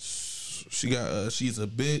shit. She got She's a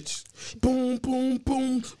Bitch. Boom, boom,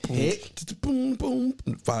 boom, boom, Hit. boom, boom,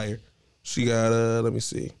 fire. She got let me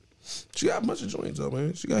see. She got a bunch of joints though,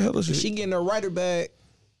 man. She got hella shit. She getting her writer bag.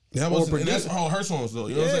 That's all her songs though.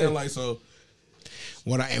 You know what I'm saying? Like so.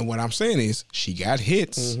 What I'm saying is she got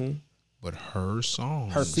hits, but her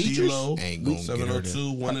songs, Her features CeeLo, ain't gonna get her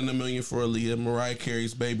 702, 1 in a Million for Aaliyah, Mariah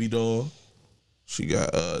Carey's Baby Doll. She got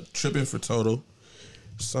Tripping for Toto.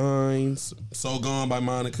 Signs, So Gone by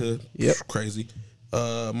Monica. Yep. Crazy.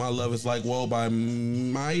 My Love Is Like Whoa by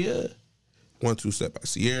Maya. 1 2 Step by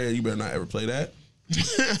Sierra. You better not ever play that.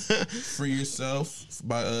 Free Yourself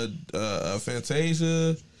by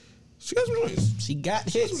Fantasia. She got some joints. She got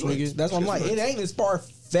hits, joints. nigga. That's what I'm She got like. some It ain't as far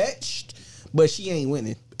fetched, but she ain't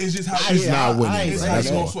winning. It's just how She's not winning. It's, That's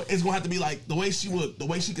all. it's gonna have to be like the way she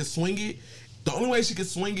could swing it. The only way she could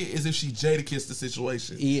swing it is if she Jadakiss the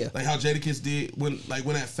situation. Yeah. Like how Jadakiss did when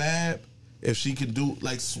at Fab. If she could do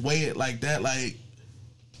like sway it like that, like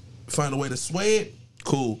find a way to sway it,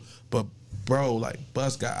 cool. But bro, like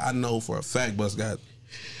Bus got, I know for a fact Bus got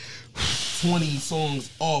 20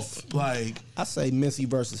 songs off. Like I say Missy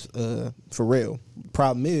versus Pharrell.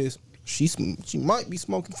 Problem is, she might be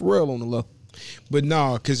smoking Pharrell on the low. But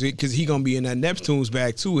no, cause he gonna be in that Neptune's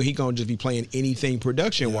bag too, and he gonna just be playing anything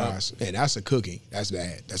production wise, and that's a cooking. That's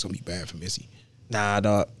bad. That's gonna be bad for Missy. Nah,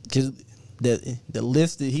 dog. Cause the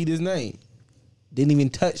list that he just named didn't even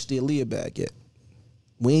touch the Aaliyah bag yet.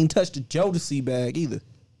 We ain't touched the Jodeci bag either.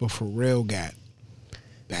 But Pharrell got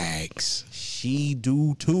bags. She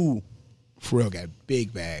do too. Pharrell got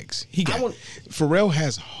big bags. He got want- Pharrell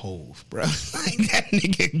has Hove, bro. Like that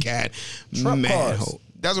nigga got Trump mad cards. Hove.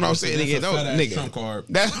 That's what I'm saying, that's nigga. a No, fat-ass nigga. trump card.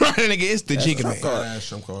 That's right, nigga. It's the chicken Trump man. card. Fat ass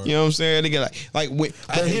trump card. You know what I'm saying? Nigga, like when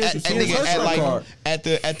here's nigga, her at Trump like card. at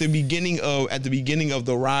the beginning of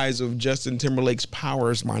the rise of Justin Timberlake's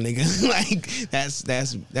powers, my nigga. Like that's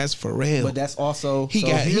Pharrell. But that's also he so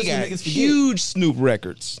got here's he what got niggas forget. huge Snoop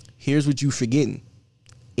records. Here's what you forgetting.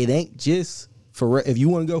 It ain't just Pharrell. If you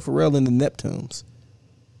want to go Pharrell in the Neptunes,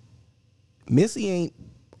 Missy ain't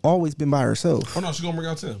always been by herself. Oh no, she gonna bring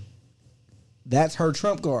out Tim. That's her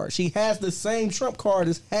trump card. She has the same trump card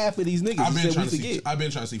as half of these niggas. I've been that trying we to see. forget. I've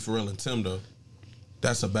been trying to see Pharrell and Tim though.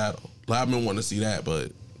 That's a battle. Like, I've been wanting to see that,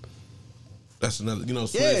 but that's another. You know,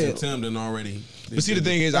 Swiss Yeah. and Tim done already. But see, the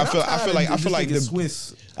thing is, I And feel I'm like tired of the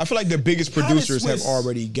Swiss. I feel like the biggest How did producers have Swiss-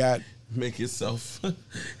 already got. make himself.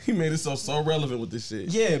 He made himself so relevant with this shit.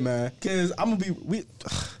 Yeah, man. Because I'm gonna be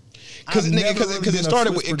Because I've never really been it a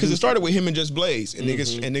started Swiss with producer. him and Just Blaze, and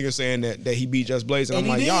niggas saying that he beat Just Blaze, and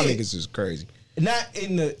And I'm he like, y'all did. niggas is crazy. Not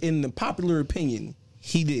in the popular opinion,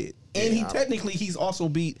 he did. And he technically he was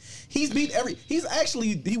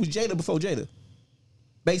Jada before Jada.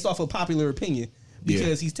 Based off of popular opinion.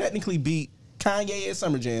 Because he's technically beat Kanye at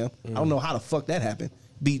Summer Jam. I don't know how the fuck that happened.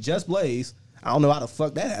 Beat Just Blaze. I don't know how the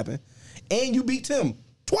fuck that happened. And you beat Tim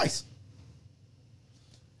twice.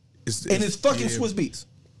 And it's fucking yeah. Swiss Beats.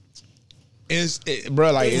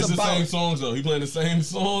 Bro, like It's It's the about- same songs though. He playing the same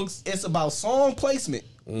songs. It's about song placement.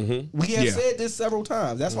 We have Yeah. said this several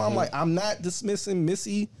times. That's why I'm like, I'm not dismissing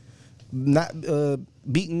Missy not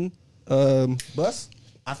beating Bus.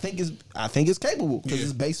 I think it's capable because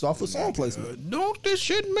it's based off of song placement. don't this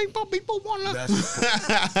shit make my people wanna?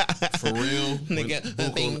 That's for real.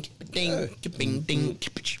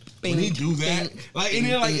 When he do that, like, and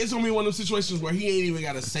then like it's gonna be one of those situations where he ain't even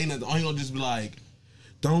gotta say nothing. All he gonna just be like,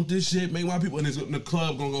 "Don't this shit make my people?" And the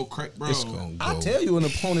club gonna go crack, bro. It's gonna I go. tell you, an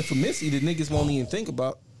opponent for Missy that niggas won't even think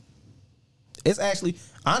about. It's actually,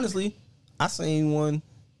 honestly, I seen one.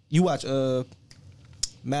 You watch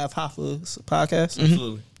Mav Hoffa's podcast?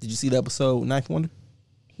 Absolutely. Did you see the episode Ninth Wonder?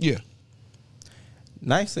 Yeah,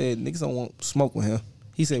 Knife said niggas don't want smoke with him.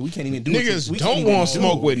 He said we can't even do Niggas it. We don't can't even want do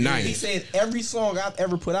smoke it. with Knife. He said every song I've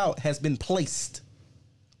ever put out has been placed.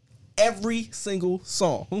 Every single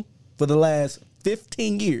song for the last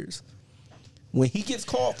 15 years. When he gets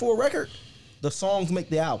called for a record, the songs make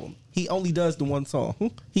the album. He only does the one song.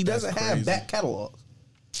 He doesn't That's have crazy. back catalog.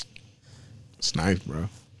 it's Knife, bro.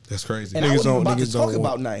 That's crazy. And I Niggas wasn't don't- about to niggas talk don't about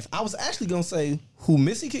want- Knife. I was actually gonna say who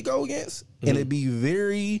Missy could go against, and it'd be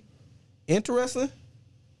very interesting.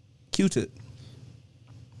 Q-Tip,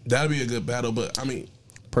 That'd be a good battle, but I mean,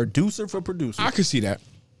 producer for producer. I could see that.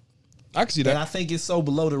 I could see And I that. think it's so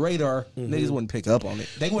below the radar, niggas wouldn't pick up on it.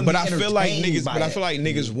 They wouldn't. But be I feel like entertained niggas. by But I that. feel like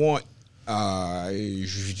niggas want. I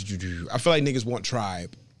feel like niggas want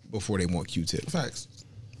Tribe before they want Q-Tip. facts.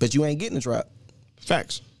 But you ain't getting the Tribe.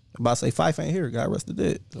 Facts. I'm about to say Fife ain't here. God rest the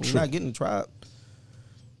dead. So we're not getting the Tribe.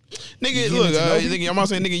 Nigga, You look, get Ginobili? nigga, I'm not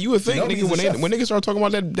saying, nigga, you would think, Ginobili's nigga, a chef. when niggas start talking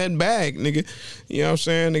about that bag, nigga, you know what I'm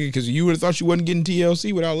saying, nigga, because you would have thought you wasn't getting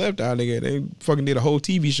TLC without Left Eye, nigga. They fucking did a whole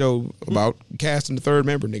TV show about casting the third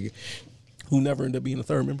member, nigga. Who never ended up being a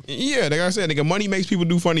third member. Yeah, like I said, nigga, money makes people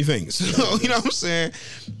do funny things. So, you know what I'm saying?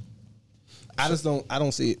 I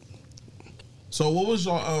don't see it. So what was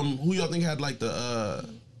your who y'all think had like the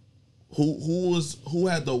who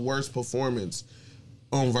had the worst performance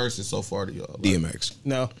on Versus so far to y'all? Like, DMX.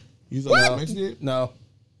 No. You thought DMX did? No.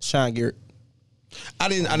 Sean Garrett. I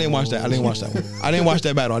didn't watch that. I didn't watch that. I didn't watch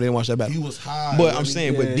that battle. He was high. But I'm wasn't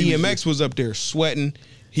saying, he? but he was DMX was up there sweating.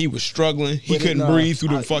 He was struggling. He But couldn't no, breathe through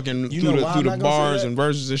the I- fucking you know why through I'm the not gonna say bars that? and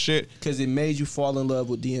verses and shit. Because it made you fall in love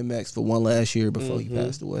with DMX for one last year before he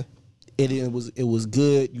passed away. It was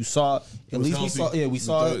good. You saw at was least healthy. we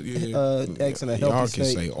saw Yeah. X in a Y'all healthy can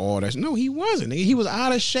state. say all that. No, he wasn't. Nigga. He was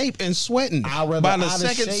out of shape and sweating I'd rather by the out of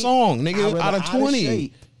second shape- song, I'd nigga. rather Out of 20.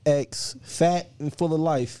 shape X, fat and full of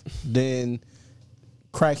life, than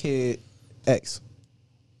crackhead X.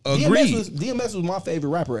 Agreed. DMX was my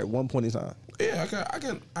favorite rapper at one point in time. Yeah, I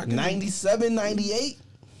can 97, 98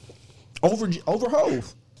 over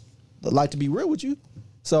Hove. I'd like to be real with you.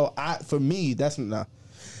 So for me, that's nah.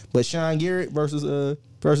 But Sean Garrett versus the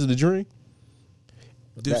Dream.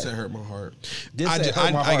 Dipset hurt my heart. Dipset hurt my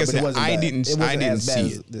like heart, I but said, it wasn't I bad. didn't- It wasn't I didn't as bad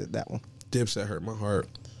see as that one. Dipset hurt my heart.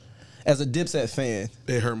 As a Dipset fan,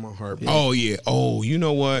 It hurt my heart. Bro. Oh yeah. Oh, you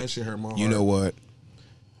know what? That shit hurt my heart. You know what?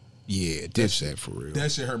 Yeah, Dipset for real.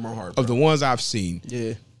 That shit hurt my heart. Of Bro. the ones I've seen,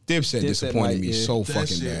 yeah. Dipset disappointed me so That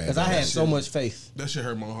fucking shit- bad. Because I had That so shit- much faith. That shit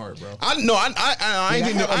hurt my heart, bro. I ain't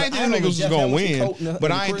think them niggas was Jeff gonna Hamilton win, coat in the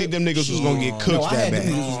but I ain't crib. think them niggas was gonna get cooked No, I that had them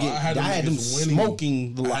bad. niggas was getting- I had them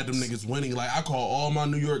smoking the I had them lights. niggas winning. Like I call all my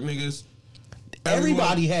New York niggas.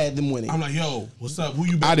 Everybody had them winning. I'm like, yo, what's up? Who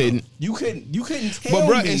you? I betting on? didn't. You couldn't tell But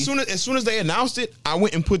bro, me. as soon as they announced it, I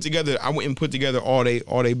went and put together all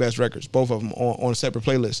they best records, both of them on separate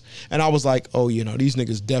playlists, and I was like, oh, you know, these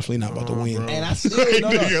niggas definitely not about to win. And I still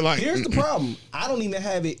You're like, here's the problem. I don't even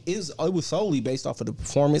have it. It was solely based off of the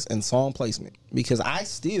performance and song placement, because I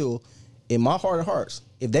still, in my heart of hearts,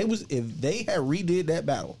 if they had redid that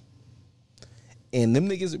battle, and them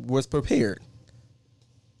niggas was prepared,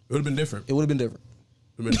 It would have been different. it would have been different.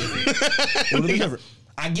 It would have been different. It would have been different.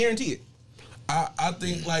 I guarantee it. I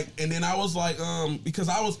think like, and then I was like, because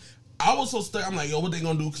I was so stuck. I'm like, yo, what they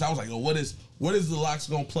gonna do? Because I was like, yo, what is the Locks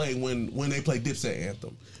gonna play when they play Dipset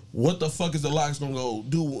anthem? What the fuck is the Locks gonna go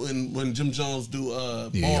do when Jim Jones do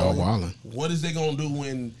Yeah, y'all Ballin'? wildin'. What is they gonna do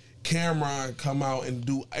when Cameron come out and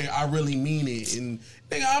do I really mean it? And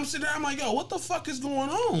nigga, I'm sitting there, I'm like, yo, what the fuck is going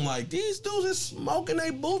on? Like these dudes is smoking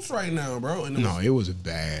their boots right now, bro. And No, it was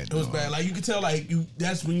bad. it was bad. Like you could tell, like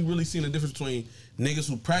that's when you really seen the difference between niggas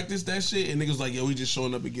who practice that shit and niggas like, yo, we just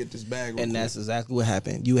showing up and get this bag. real And quick. that's exactly what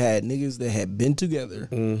happened. You had niggas that had been together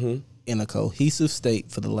in a cohesive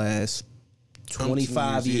state for the last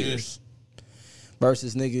 25 years, years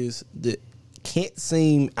versus niggas that can't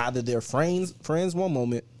seem either they're friends one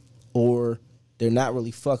moment or they're not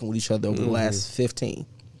really fucking with each other over the last 15.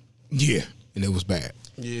 Yeah, and it was bad.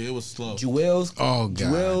 Yeah, it was slow. Jewels, Oh, God.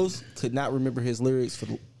 Jewels could not remember his lyrics for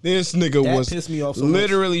the. This nigga That was pissed me off so much.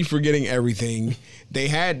 literally forgetting everything. They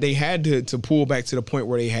had to pull back to the point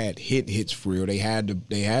where they had hits for real. They had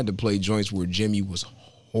to play joints where Jimmy was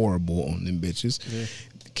horrible on them bitches. Yeah.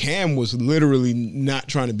 Cam was literally not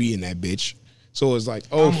trying to be in that bitch. So it's like,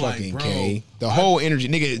 oh, I'm like, fucking bro, K. The whole energy,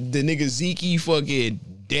 the nigga Zeke fucking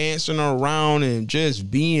dancing around and just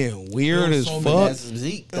being weird as so many- fuck. That's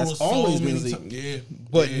Zeke. It That's was always so been many Zeke. times. Yeah,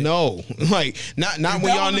 But yeah. no, like not when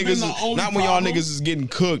that y'all would've been niggas, the only not when y'all problem- niggas is getting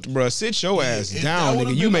cooked, bro. Sit your ass If down, that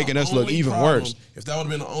would've nigga. You been making the us look only even problem, worse. If that would have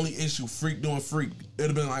been the only issue, Freak doing Freak,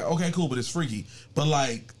 it'd have been like, okay, cool, but it's freaky. But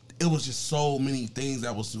like, it was just so many things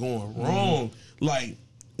that was going wrong. Like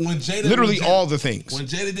when Jada, Literally all the things. When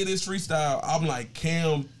Jada did his freestyle, I'm like,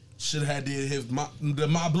 Cam should have did his my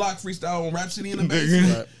block freestyle on Rhapsody in the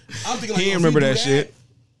basement. I'm thinking like, He yo, ain't if remember do that shit.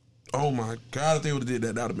 Oh my god, if they would have did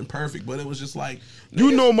that, that would have been perfect. But it was just like,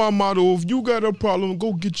 You niggas- know my motto: if you got a problem,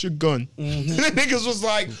 go get your gun. Niggas was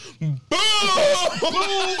like, boom,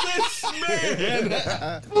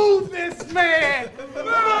 Move this man.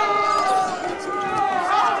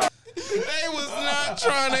 They was not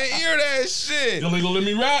trying to hear that shit. Yo, they gonna let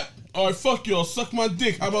me rap? All right, fuck y'all. Suck my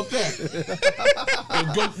dick. How about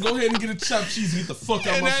that? go ahead and get a chopped cheese and get the fuck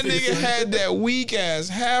out of my And that face. nigga had that weak ass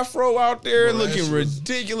afro out there Bro, that looking shit was-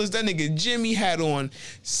 ridiculous. That nigga Jimmy had on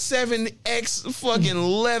 7X fucking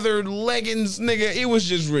leather leggings, nigga. It was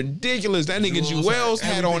just ridiculous. That nigga Jewels Jewels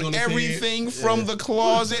had had everything on on his head. everything from the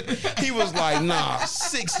closet. He was like, nah,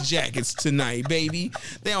 6 jackets tonight, baby.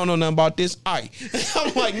 They don't know nothing about this. I'm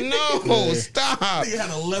like, no, stop. Nigga had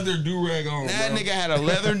a leather do-rag on, That bro. nigga had a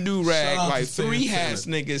leather do-rag, Shout out like to Sam 3 hats,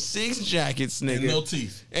 Taylor. nigga, 6 jackets, nigga. And no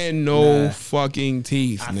teeth. And no Nah. fucking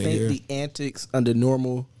teeth, I nigga. think the antics under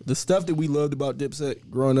normal, the stuff that we loved about Dipset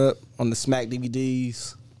growing up on the Smack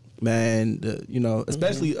DVDs, man,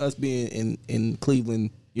 especially us being in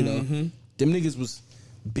Cleveland, them niggas was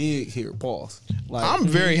big here. Pause. Like I'm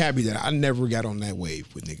very happy that I never got on that wave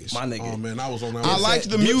with niggas. my nigga. Oh, man, I was on that. I one. liked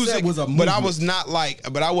the Dipset music, was a but I movement. was not like,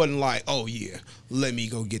 but I wasn't like, oh yeah, let me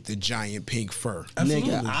go get the giant pink fur.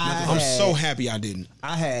 Absolutely. Nigga, I'm so happy I didn't.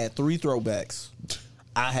 I had 3 throwbacks.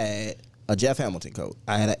 I had a Jeff Hamilton coat.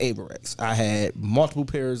 I had an Aberex. I had multiple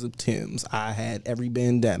pairs of Timbs. I had every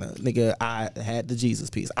bandana. Nigga, I had the Jesus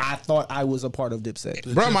piece. I thought I was a part of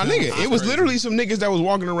Dipset. Bro, my Jeff nigga, Hamilton's it was crazy. literally some niggas that was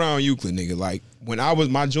walking around Euclid, nigga. Like when I was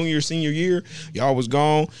my senior year, y'all was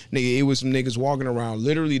gone, nigga. It was some niggas walking around.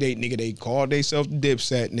 Literally, they called themselves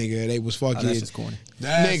Dipset, nigga. They was fucking that's just corny.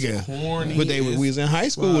 That's nigga. corny But we was in high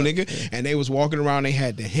school, fuck. nigga, and they was walking around. They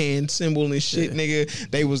had the hand symbol and shit, nigga.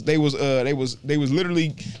 They was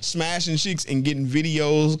literally smashing chicks and getting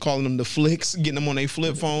videos, calling them the flicks, getting them on their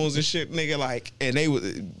flip phones and shit, nigga. Like, and they was.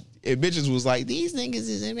 And bitches was like, these niggas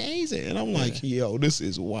is amazing. And I'm like, yo, this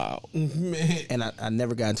is wild. Man. And I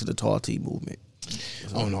never got into the tall tee movement.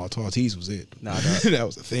 Oh no, tall tees was it. Nah, dog. that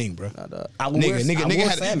was a thing, bro. I would wear,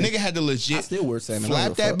 Nigga had to legit I still wear salmon. I flap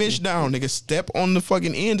don't give a that fuck. bitch down, nigga. Step on the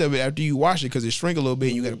fucking end of it after you wash it because it shrink a little bit.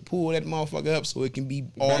 And you got to pull that motherfucker up so it can be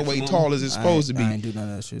all the way Maximum. tall as it's supposed to be. I ain't do none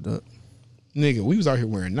of that shit, dog. Nigga, we was out here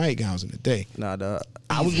wearing nightgowns in the day. Nah, dog.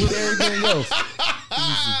 I was with everything else.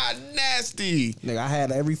 Ah, nasty. Nigga, I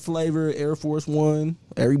had every flavor, Air Force One,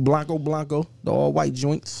 every Blanco, the all white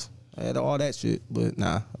joints. I had all that shit, but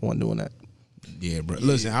nah, I wasn't doing that. Yeah, bro.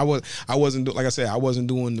 Listen, I wasn't like I said, I wasn't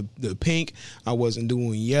doing the pink. I wasn't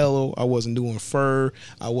doing yellow. I wasn't doing fur.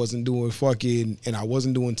 I wasn't doing fucking, and I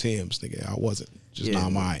wasn't doing Timbs, nigga. I wasn't. Just Yeah,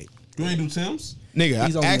 not man. my. You ain't do Tim's? Nigga,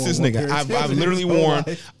 He's only ask worn this one nigga. pair of I've Timbs in literally his whole worn.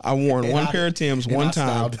 life. I worn And one I- pair of Timbs and one I time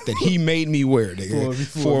styled. that he made me wear, nigga,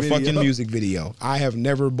 For for a a fucking video. music video. I have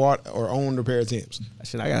never bought or owned a pair of Timbs.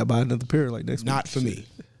 Shit, I gotta buy another pair like next Not week. for me.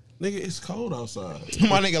 Nigga, it's cold outside.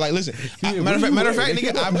 My nigga, like, listen. Yeah, matter what of do you fact,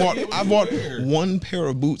 wear? nigga, I bought do you wear? one pair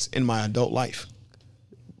of boots in my adult life.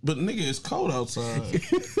 But nigga, it's cold outside.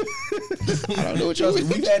 I don't know what y'all.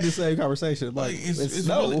 We've had the same conversation. Like Like, it's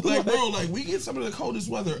snow. really, like bro, like we get some of the coldest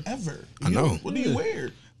weather ever. I know. What do you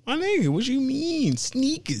wear? My nigga, what you mean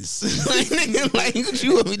sneakers? Like, nigga, like what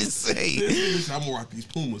you want me to say? This nigga, I'm gonna rock these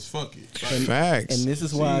Pumas. Fuck it. Like, Facts. And this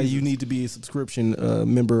is why you need to be a subscription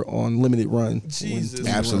member on Limited Run. Jesus.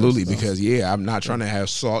 Absolutely, because I'm not trying to have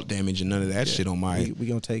salt damage and none of that shit on my. We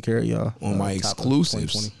gonna take care of y'all On my top of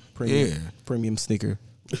exclusives. 2020 premium sneaker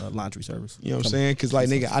laundry service. You know what I'm saying? Because like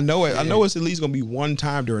nigga, I know it's at least gonna be one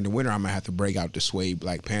time during the winter I'm gonna have to break out the suede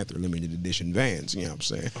Black Panther limited edition Vans. You know what I'm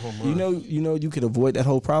saying? oh my. You know you could avoid that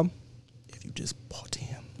whole problem if you just bought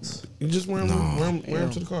Tim's. You just wear them, wear them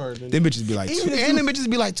to the car. Then. Them bitches be like, Even if and them bitches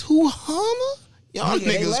be like 200. Y'all Nigga,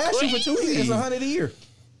 they niggas last you crazy. for 2 years. It's 100 a year.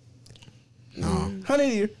 No, 100 a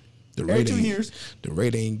year. the Every rate 2 ain't, years. the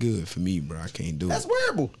rate ain't good for me, bro. I can't do That's it.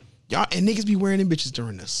 wearable. Y'all and niggas be wearing them bitches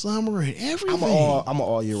during the summer and everything. I'm a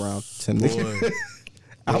all year round Tim nigga. Boy.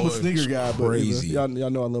 I'm Boy, a sneaker guy, but crazy. y'all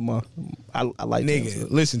know I love my. I like Nigga,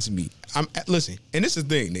 Tim's. listen to me. Listen, and this is the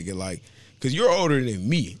thing, nigga. Like, cause you're older than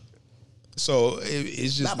me, so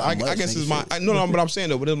it's just. Not by I much, guess nigga, it's my. shit. No, but I'm saying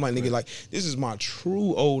though. But I'm like, nigga, like this is my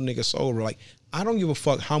true old nigga soul. Like, I don't give a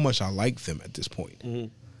fuck how much I like them at this point. Mm-hmm.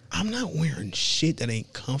 I'm not wearing shit that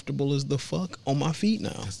ain't comfortable as the fuck on my feet now.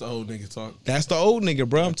 That's the old nigga talk. That's the old nigga,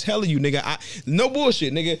 bro. I'm telling you, nigga. No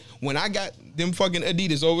bullshit, nigga. When I got them fucking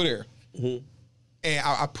Adidas over there, and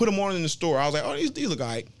I put them on in the store, I was like, oh, these look all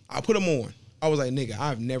right. I put them on. I was like, nigga,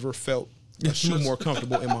 I've never felt a shoe more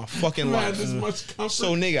comfortable in my fucking You had life. this much comfort.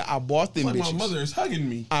 So, nigga, I bought them like bitches. my mother is hugging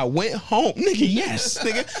me. I went home. Nigga, yes,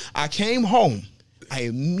 nigga. I came home. I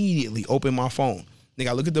immediately opened my phone. Nigga,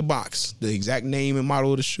 I look at the box, the exact name and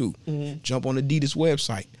model of the shoe. Jump on Adidas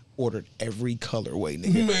website. ordered every colorway,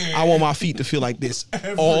 nigga. Man. I want my feet to feel like this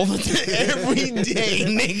all the time, every day,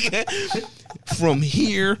 nigga. From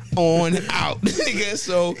here on out, nigga.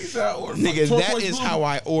 So, nigga, that is how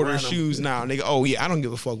I order shoes now, nigga. Oh yeah, I don't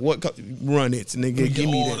give a fuck what run it's, nigga. Give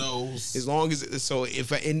me that. Those. As long as so,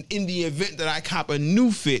 if in the event that I cop a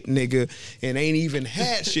new fit, nigga, and ain't even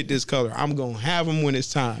had shit this color, I'm gonna have them when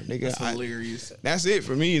it's time, nigga. That's hilarious. That's it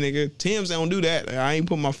for me, nigga. Tim's don't do that. I ain't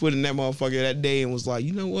put my foot in that motherfucker that day and was like,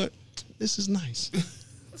 you know what, this is nice.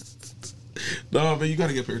 No, man, you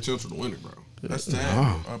gotta get a pair of Tim's for the winter, bro. That's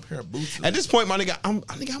time. A pair of boots. At this point, my nigga,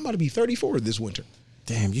 I think I'm about to be 34 this winter.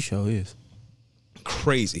 Damn, you sure is.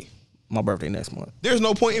 Crazy. My birthday next month. There's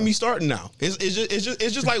no point in me starting now.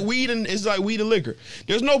 It's just like weed and liquor.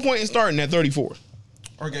 There's no point in starting at 34.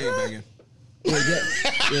 Or gang banging.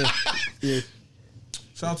 Yeah.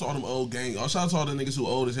 Shout out to all them old gang. Shout out to all the niggas who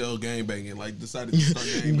old as hell gang banging. Like decided to start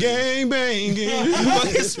gang banging. Gang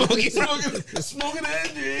banging. Smoking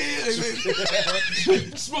that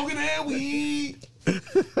smoking that weed.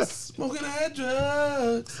 Smoking that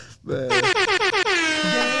drugs. Man.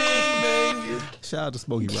 Gang banging. Shout out to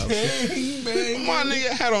Smokey Robinson. Gang banging. My nigga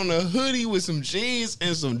had on a hoodie with some jeans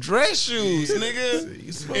and some dress shoes,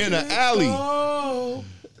 nigga, in an alley. Dope.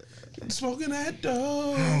 Smoking that dope.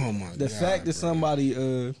 Oh my god. The fact that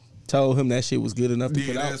somebody told him that shit was good enough to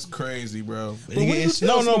put out. That's crazy, bro. Nigga, it's, but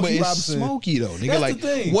it's Robinson, Smokey though. Nigga, that's like, the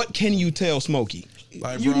thing. what can you tell Smokey?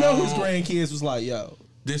 Like, You bro, know his grandkids was like, yo,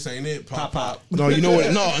 this ain't it. Pop. No, you know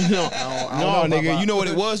what? No, I don't know nigga. about- You know what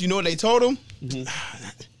it was? You know what they told him?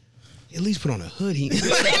 At least put on a hoodie.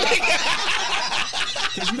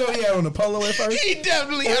 Cause you know he had on the polo at first. He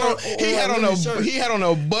definitely had on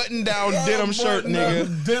a button down denim shirt,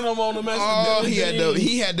 nigga. Denim on the match. Oh, he had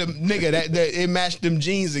the nigga that it matched them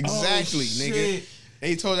jeans exactly, nigga. Shit.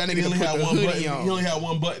 They told that He nigga to only put had the one hoodie button. on. He only had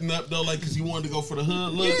one button up though, like because he wanted to go for the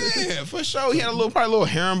hood look. Yeah, for sure. He had probably a little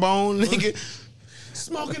herringbone, nigga.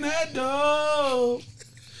 Smoking that dope.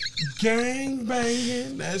 Gang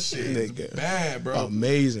banging. That shit is Nigga. bad, bro.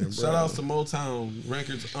 Amazing, bro. Shout outs to Motown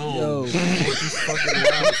Records own. Yo. He's fucking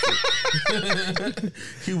Robinson.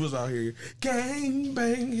 He was out here gang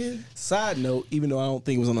banging. Side note, even though I don't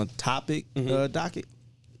think it was on a topic docket,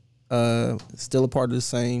 still a part of the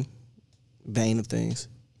same vein of things.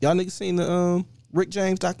 Y'all niggas seen the Rick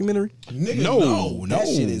James documentary? Nigga, No. That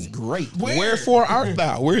shit is great. Where? Wherefore art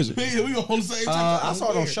thou? Where is it? Nigga, we on the same time. I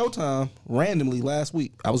saw it on Showtime randomly last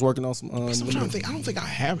week. I was working on some. I'm trying to think. I don't think I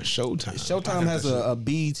have a Showtime. Showtime has a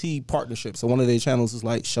BET partnership, so one of their channels is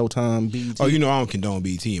like Showtime BET. Oh, you know I don't condone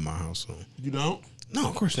BT in my house. So. You don't? No,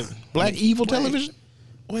 of course not. Black Evil Television.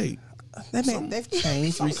 Wait. they've changed Something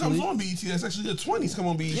recently. comes on BET. That's actually the 20s come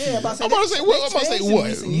on BET. Yeah, I'm about to say what? I'm about to say changed in what?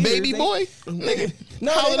 recent years. Baby boy, nigga.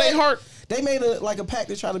 No, Holiday Heart. They made a pact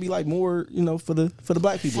to try to be like more, for the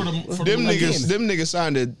black people. For Them the niggas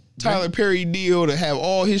signed a Tyler Perry deal to have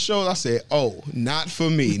all his shows. I said, oh, not for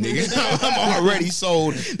me, nigga. I'm already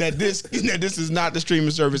sold that this is not the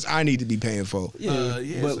streaming service I need to be paying for.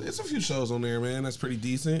 but it's a few shows on there, man. That's pretty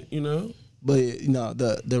decent, you know.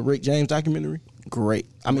 the Rick James documentary, great.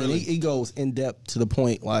 I mean, Really? he goes in depth to the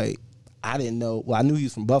point. Like, I didn't know. Well, I knew he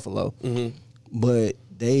was from Buffalo, but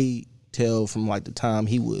they tell from like the time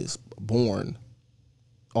he was born,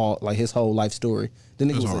 all like his whole life story. The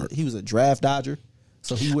nigga he was a draft dodger,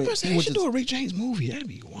 so he went. They should do a Rick James movie. That'd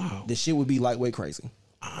be wild. The shit would be lightweight crazy.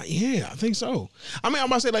 Yeah, I think so. I mean, I'm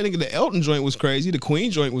about to say like nigga, the Elton joint was crazy. The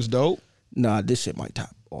Queen joint was dope. Nah, this shit might top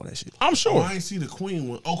all that shit. I'm Oh, sure. I ain't see the Queen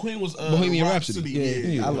one. Oh, Queen was Bohemian Rhapsody.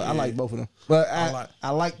 Yeah, I like both of them, but I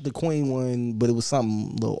like the Queen one, but it was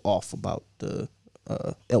something a little off about the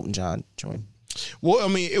Elton John joint. Well, I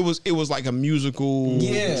mean, it was like a musical,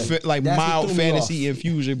 Yeah, like that's what mild threw me fantasy off.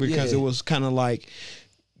 infusion because Yeah. it was kind of like.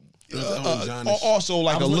 Elton John-ish. Also,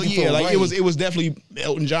 like I was looking for a like range. it was definitely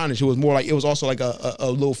Elton Johnish. It was more like it was also like a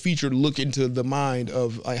little featured look into the mind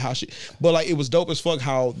of like how she. But like it was dope as fuck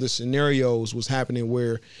how the scenarios was happening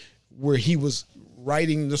where he was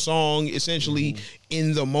writing the song essentially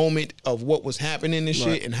in the moment of what was happening and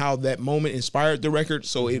shit, and how that moment inspired the record.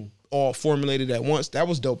 So it all formulated at once. That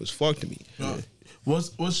was dope as fuck to me.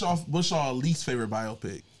 What's y'all least favorite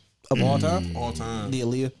biopic Of all time, all time? the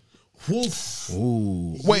Aaliyah. Woof.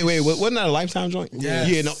 Ooh. Wait, wasn't that a Lifetime joint? Yes.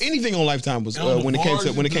 Yeah, no, anything on Lifetime was when it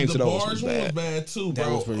came to those bars was one was bad. bad too, bro.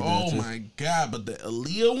 That was pretty bad, oh too. my god, but the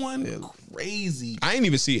Aaliyah one, crazy. I ain't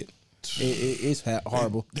even see it. It's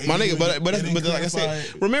horrible. My nigga, but like I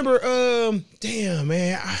said, remember, damn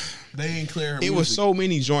man, They ain't clear her It was music. so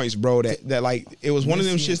many joints, bro. That like it was one of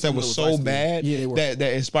them Missy and shits that was Timbaland so was light-skinned. bad Yeah, they were.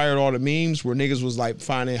 that inspired all the memes where niggas was like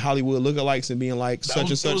finding Hollywood lookalikes and being like such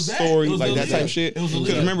was- and it was such that. story, It was like that illegal. type of shit. It was Because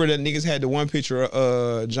illegal. remember that niggas had the one picture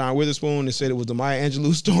of John Witherspoon and said it was the Maya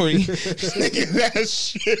Angelou story. Nigga, that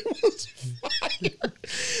shit was fire.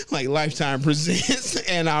 Like Lifetime presents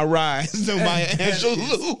and I rise to Maya That is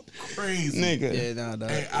Angelou. Crazy. Nigga, Yeah, nah.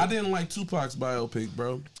 Hey, I didn't like Tupac's biopic,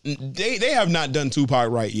 bro. they have not done Tupac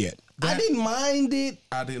right yet. I didn't mind it.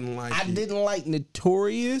 I didn't like I it. didn't like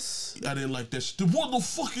Notorious. I didn't like that shit. What the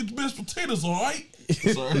fuck is mashed potatoes, all right?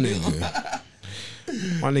 Sorry. Nigga.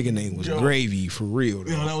 My nigga name was Yo. Gravy for real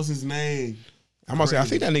though. Yo, that was his name. I'm gonna say I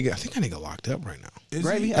think that nigga locked up right now. Is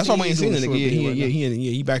Gravy? he? I That's why think I ain't he's seen the doing a nigga. short video right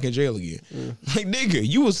He back in jail again. Like nigga,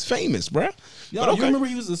 you was famous, bruh. Yo, But you okay. remember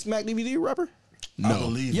he was a Smack DVD rapper? I No.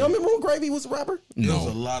 believe You it. don't remember when Gravy was a rapper? There was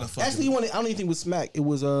No. a lot of fucking. Actually, I don't even think it was Smack. It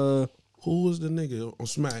was who was the nigga on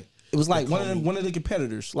Smack? It was like They one call of me- one of the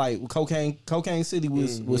competitors. Like Cocaine City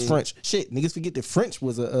was French. Shit, niggas forget that French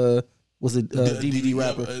was a DVD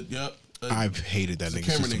rapper. Yep. I've hated that It's a nigga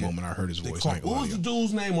camera since the nigga. moment I heard his They voice. call- I ain't gonna what lie was to the you.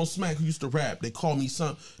 dude's name on Smack who used to rap? They call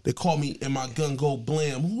me in my gun go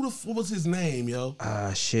blam. What was his name, yo?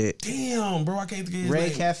 Ah shit. Damn, bro, I can't think of his Red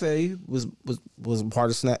name. Cafe was a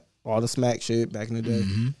part of all the Smack shit back in the day.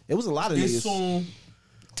 It was a lot of His niggas. song.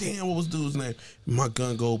 Damn, what was dude's name? My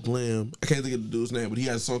gun go blam. I can't think of the dude's name, but he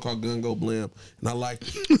had a song called Gun Go Blam, and I liked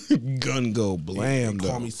it. Gun go blam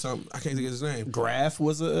Call though. me something. I can't think of his name. Graph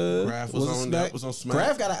was a Graph was on Smack. that- was on Smack.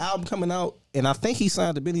 Graph got an album coming out, and I think he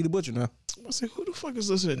signed to Benny the Butcher now. I say, who the fuck is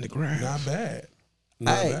listening to Graph? Not bad.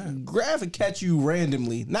 Not Hey, bad. Graph would catch you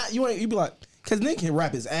randomly. Not you ain't you be like, cause Nick can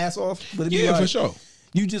rap his ass off, but it'd be Yeah, like, for sure.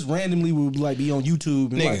 You just randomly would like be on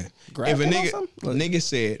YouTube and Nigga, like, Graph if a came out nigga something? Like, nigga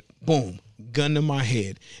said, boom, gun to my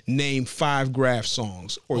head, name 5 Graph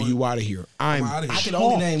songs, or you out of here. I'm outta here. I can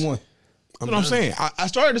only shocked. name one. That's what I'm saying. I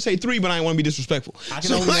started to say 3, but I didn't want to be disrespectful. I can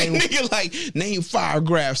So only like, name- nigga, like name 5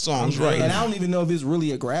 Graph songs, right? And I don't even know if it's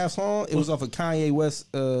really a Graph song. It was off a Kanye West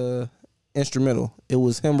instrumental. It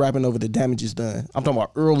was him rapping over the Damages Done. I'm talking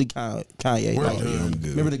about early Kanye. Word Like, Done. I'm good.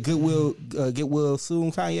 remember the Get Well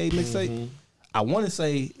Soon Kanye mixtape? I want to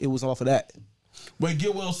say it was off of that. Wait,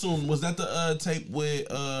 Get Well Soon. Was that the tape with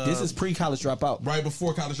This is pre-college dropout. right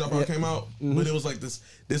before College Dropout came out? But it was like this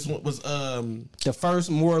one was The first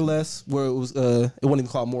More or Less, where it was it wasn't even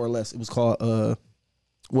called More or Less. It was called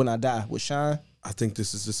When I Die with Shine. I think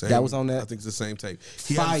this is the same. That was on that? I think it's the same tape.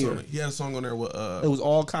 Fire. He had a song on there with It was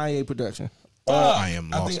all Kanye production. I am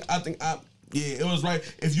lost. Yeah, it was right.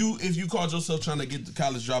 If you called yourself trying to get the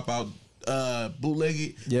College Dropout bootleg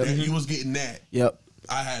it, Yep. then you was getting that. Yep.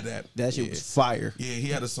 I had that. That shit yeah. was fire. Yeah, he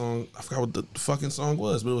had a song. I forgot what the fucking song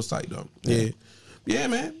was, but it was tight though. Yeah, yeah,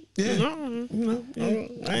 man. Yeah, you know.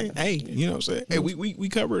 Yeah. Hey, you know what I'm saying? Hey, we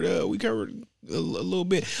covered a little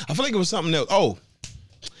bit. I feel like it was something else. Oh,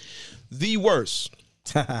 the worst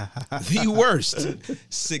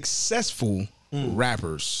successful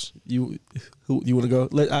rappers. You want to go?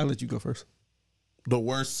 I'll let you go first. The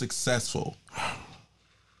worst successful.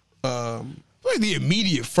 Like the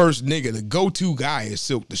immediate first nigga, the go-to guy is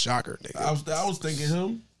Silk the Shocker, nigga. I was thinking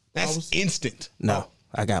him. That's instant. No,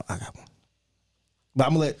 I got one. But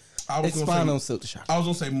I'm gonna let I was gonna expand say- on Silk the Shocker. I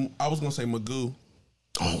was gonna say Magoo.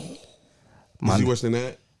 My Is he nigga. worse than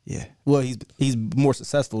that? Yeah. Well, he's more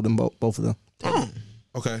successful than both of them.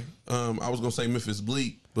 Okay. I was gonna say Memphis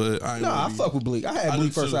Bleak, but I ain't No, wanna I be- fuck with Bleak. I had I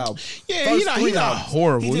Bleak do first too. album. Yeah, First he's not 3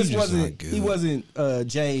 horrible. albums. He just wasn't. not good. He wasn't.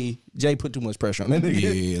 Jay put too much pressure on that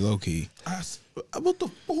nigga. Yeah, low key. Who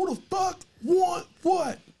the fuck want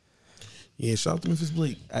what? Yeah, shout out to Memphis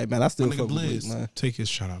Bleak. Hey man, I still My nigga fuck with Bleak, Blizz. man. Take his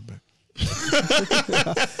shot out back.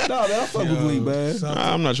 No, man, I fuck with Bleak, man. Shout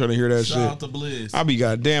out I'm not trying to hear that shout out shit. to Blizz. I'll be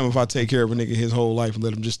goddamn if I take care of a nigga his whole life and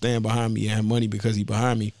let him just stand behind me and have money because he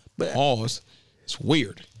behind me. But- Pause. It's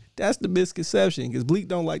weird. That's the misconception because Bleak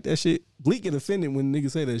don't like that shit. Bleak get offended when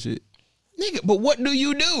niggas say that shit. Nigga, but what do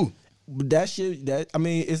you do? But that shit,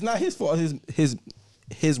 it's not his fault.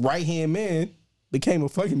 His right hand man became a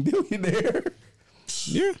fucking billionaire.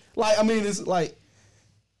 Yeah. Like, it's like,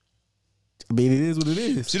 it is what it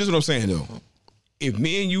is. See, this is what I'm saying though. If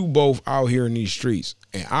me and you both out here in these streets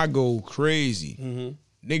and I go crazy,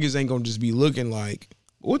 niggas ain't gonna just be looking like,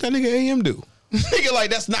 what that nigga AM do? Nigga, like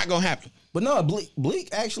that's not gonna happen. But no, Bleak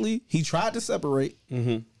actually, he tried to separate.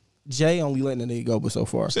 Jay only letting the nigga go, but so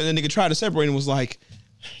far. So the nigga tried to separate and was like,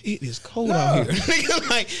 it is cold out here. Nigga,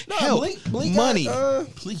 like, help, Bleak money.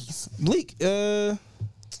 please. Bleak,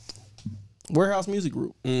 Warehouse Music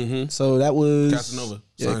Group. So that was Casanova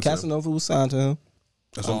Yeah, signed to him. Casanova was signed to him.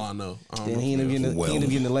 That's all I know. I don't Then know he ended up if getting, else. he ended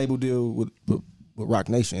up getting a label deal with with Rock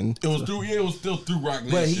Nation. It was through. Yeah, it was still through Rock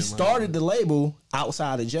Nation. But he started the label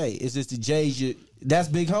outside of Jay. It's just the Jay. That's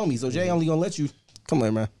big homie. So Jay only gonna let you. Come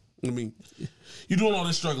on, man. I mean, you doing all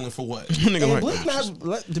this struggling for what? And Bleak not.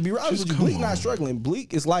 To be honest with you, Bleak not struggling.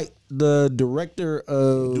 Bleak is like the director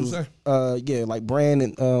of Duce? like brand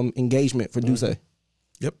and engagement for Duce.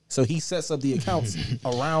 Yep. So he sets up the accounts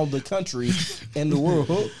around the country and the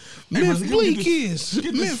world. Myth Bleak is.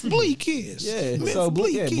 Myth Bleak is. Yeah. Myth So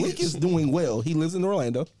Bleak Bleak is doing well. He lives in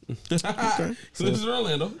Orlando. Okay. He lives in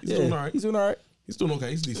Orlando. He's doing all right. He's doing all right. He's doing okay.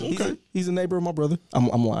 He's decent. Okay. He's a neighbor of my brother. I'm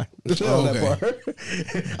lying. On that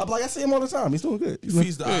part. I'm like, I see him all the time. He's doing good. He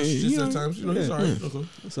feeds the ostriches at times. You know, he's all right. Okay.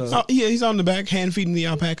 So, He's on the back, hand feeding the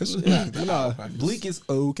alpacas. nah, Bleak is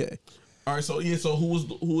okay. All right. So yeah. So who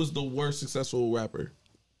was the worst successful rapper?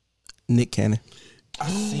 Nick Cannon. I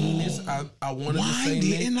seen this. I wanted to Why say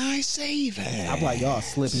didn't Nick. I say that? I'm like, y'all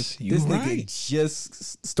slipping. You This right. nigga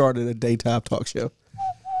just started a daytime talk show.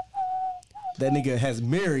 That nigga has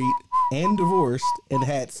married and divorced and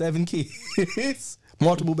had 7 kids,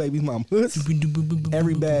 multiple baby mamas,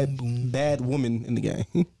 every bad woman in the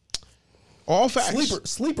game. All facts.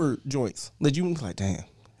 Sleeper joints that you like, damn.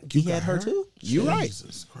 He had her too? You're right.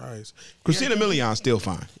 Jesus Christ. Christina Milian still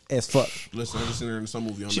fine. As fuck. Listen, I just seen her in some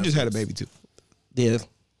movie on She Netflix. just had a baby too. Yeah.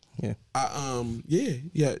 Yeah.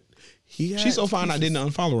 He had, She's so fine I didn't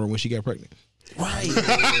unfollow her when she got pregnant. Right.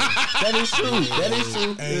 That is true.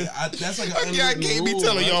 Hey, that's like I can't be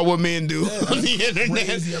telling y'all what men do on the internet.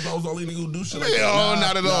 Crazy. I thought I was the only nigga who do shit like that. Oh,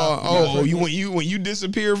 not at all. When you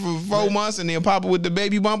disappear for 4 months and then pop up with the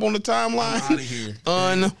baby bump on the timeline, I'm outta here.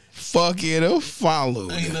 Unfucking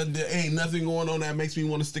followed. Ain't nothing going on that makes me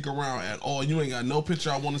want to stick around at all. You ain't got no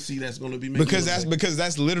picture I want to see that's going to be making Because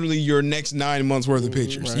that's literally your next 9 months worth of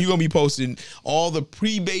pictures. Right. You're gonna be posting all the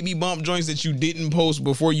pre-baby bump joints that you didn't post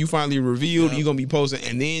before you finally revealed. You're gonna be posting,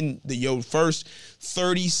 and then your first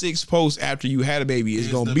 36 posts after you had a baby is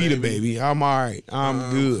gonna be the baby. I'm all right.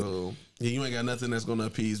 I'm good. So, yeah, you ain't got nothing that's going to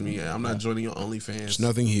appease me. I'm not joining your OnlyFans. There's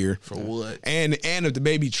nothing here. For what? And if the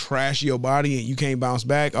baby trash your body and you can't bounce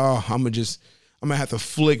back, I'm gonna have to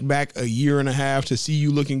flick back a year and a half to see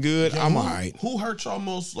you looking good. I'm all right. Who hurt y'all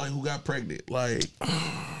most? Like, who got pregnant? Like,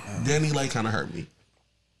 Danny Lay kind of hurt me.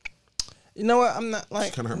 You know what? I'm not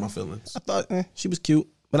like. Kind of hurt my feelings. I thought she was cute,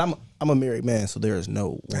 but I'm a married man, so there is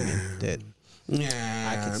no woman that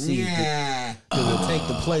Yeah, I can see yeah. that will take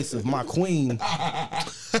the place of my queen and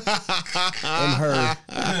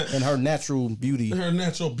her natural beauty. Her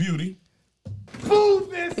natural beauty.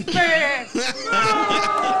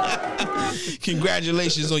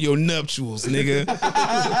 Congratulations on your nuptials, nigga.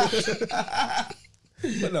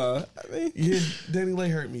 But no, I mean, Yeah, Danny Lay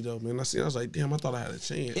hurt me though, man. I was like, damn, I thought I had a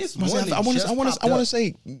chance. it's I one that just want popped to up.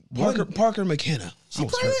 say Parker McKenna. She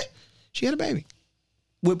was pregnant? hurt. She had a baby.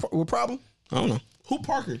 with problem. I don't know. Who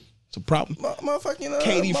Parker? It's a problem. Motherfucking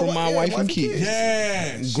Katie from My Wife and Kids.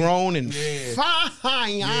 Yeah, Grown and Yeah.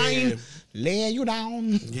 fine. Yeah. Lay you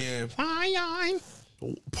down. yeah. Fine.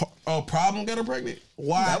 Problem got her pregnant.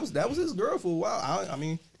 Why? That was his girl for a while. I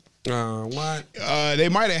mean, Why? They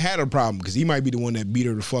might have had a problem because he might be the one that beat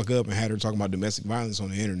her the fuck up and had her talking about domestic violence on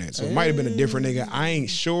the internet. So it might have been a different nigga. I ain't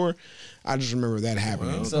sure. I just remember that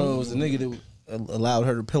happening. so it was the nigga that allowed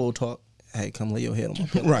her to pillow talk. Hey, come lay your head on my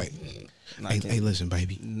pillow. Right. Hey, listen,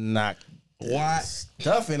 baby. Knock Why?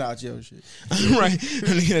 stuffing out your shit. Right. And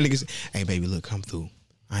that nigga say, hey, baby, look, come through.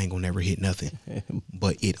 I ain't gonna never hit nothing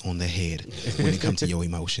but it on the head when it comes to your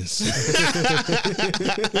emotions.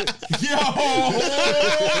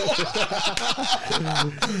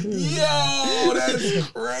 Yo,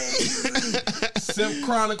 that's crazy. Simp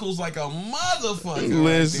Chronicles like a motherfucker.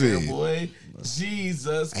 Listen. right there, boy.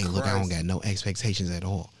 Jesus Hey, Christ. look, I don't got no expectations at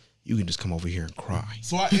all. You can just come over here and cry.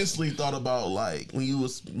 So I instantly thought about like when you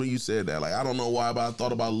said that. Like I don't know why, but I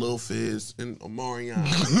thought about Lil Fizz and Omarion.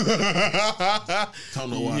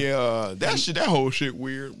 Don't know why. Yeah, that whole shit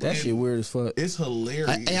weird. That shit weird as fuck. It's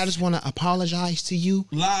hilarious. Hey, I just want to apologize to you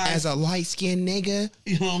Live. as a light-skinned nigga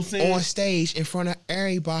You know what I'm saying? on stage in front of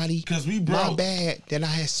everybody. 'Cause we My broke. bad that I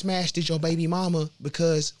had smashed at your baby mama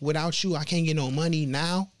because without you, I can't get no money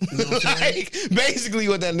now. know what I'm saying? Like, basically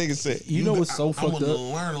what that nigga said. You know what's so I fucked want to up?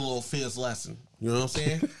 learn a little Fizz lesson. You know what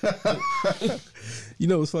I'm saying? You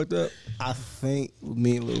know what's fucked up? I think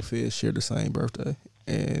me and Lil Fizz share the same birthday,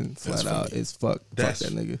 and flat out, it's fuck that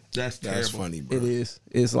nigga. That's terrible. That's funny, bro. It is.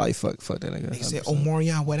 It's like fuck that nigga. He said, 100%.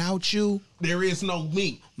 Omarion, without you, There is no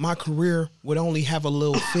me. my career would only have a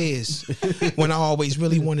little fizz when I always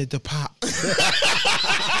really wanted to pop.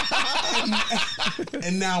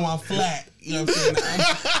 And now I'm flat. You know what I'm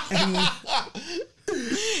saying?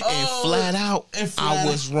 And flat out, and flat I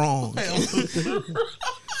was wrong.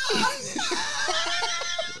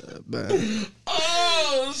 Man.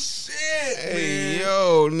 Oh shit, Hey, man.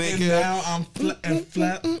 yo, And nigga. now I'm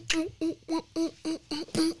flat.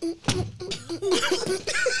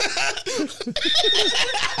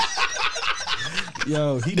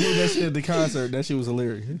 Yo, he did that shit at the concert. That shit was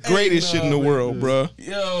hilarious. Greatest Hey, shit in the no, world, bro.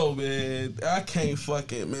 Yo, man, I can't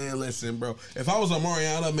fucking, man. Listen, bro. If I was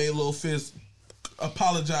Omarion, I made Lil Fizz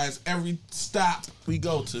apologize every stop we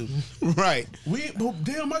go to. Right.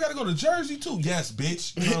 Damn, I gotta go to Jersey too. Yes,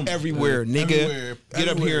 bitch. Everywhere, nigga. Everywhere. Get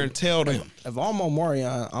up here and tell them. If I'm on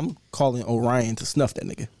Marion, I'm calling Orion to snuff that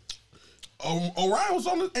nigga. Orion was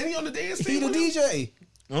on the dance He team. the with him? DJ.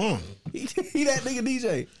 Oh. He that nigga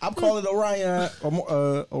DJ. I'm calling Orion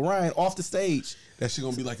off the stage. That shit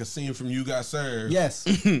gonna be like a scene from You Got Served. Yes.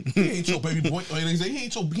 He ain't your baby boy. Or they say he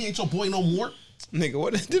ain't your boy no more. Nigga,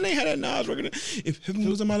 what? Didn't they have that Nas record? If heaven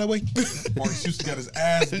was a mile away. Marcus Houston got his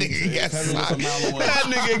ass beat. Nigga got If Heaven was a mile away. That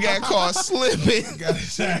nigga got caught slipping. Got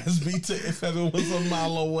his ass beat to If Heaven Was a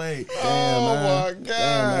Mile Away. Oh man. my god!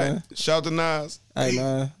 Damn, man. Shout to Nas. Hey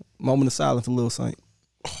man, moment of silence for Lil Saint.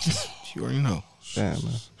 You already know. Damn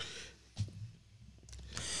man.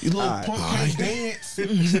 You little All right. punk can't dance.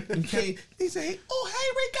 You can't. He say, "Oh hey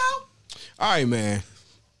Rico." All right, man.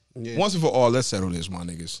 Yeah. Once and for all, let's settle this, my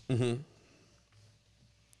niggas.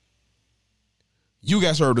 You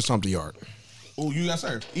got served to Sumter Yard. Oh, You Got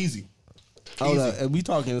Served. Easy. Hold up. Are we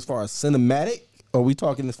talking as far as cinematic? Or are we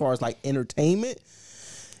talking as far as like entertainment?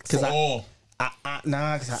 For all. Cause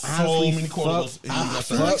I So honestly many quotables in You Got fuck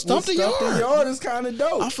Served. with Stump the Yard. Yard is kind of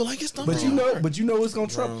dope. I feel like it's Sumter But you know what's gonna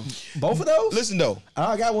trump both of those? Listen though,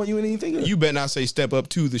 I got one you ain't even think of. you better not say step up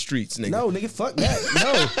to the streets, nigga. No, nigga, fuck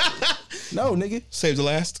that. No, nigga, Save the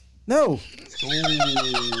last. no.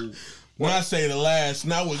 Ooh. When I say the last,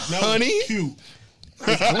 now with Honey? Q.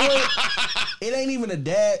 Boy, it ain't even a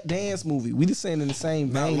dad dance movie. We just saying in the same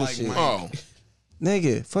vein like of shit. Mike. Oh,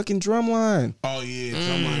 Nigga, fucking Drumline. Oh yeah,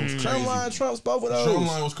 Drumline was crazy. Drumline trumps both of those.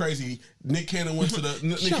 Drumline was crazy. Nick Cannon went to the.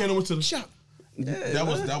 Nick Cannon went to the. shut. That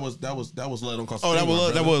was Love Don't Cost. Oh, a that Thing, was my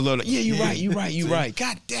that brother. was love. Yeah, you Yeah. right. You right. You See? right.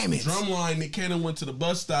 God damn it. Drumline. Nick Cannon went to the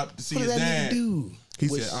bus stop to see What his did that dad. nigga do? He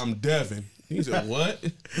said, "I'm Devin." He said, "What?"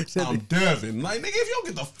 I'm Devin. Like, nigga, if you don't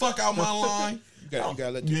get the fuck out my line, You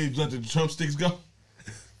gotta let. you let the drum sticks go.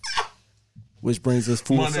 Which brings us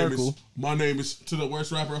full circle. My name is to the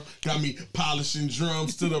worst rapper. Got me polishing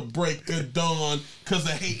drums to the break of dawn because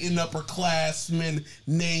of hating upperclassmen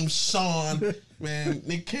named Sean. Man,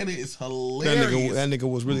 Nick Cannon is hilarious. That nigga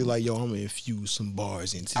was really like, yo, I'm gonna infuse some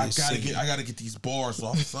bars into I this. gotta get these bars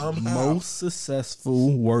off somehow. Most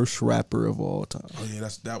successful worst rapper of all time. Oh yeah,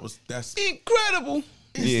 that's incredible.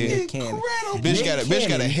 Yeah, Nick Cannon. incredible. bitch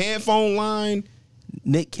got a headphone line.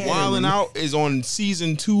 Nick Cannon Wilding Out is on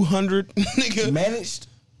season 200. Nigga, managed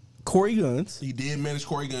Corey Guns. He did manage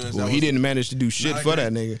Corey Guns. well, he didn't manage to do shit Not for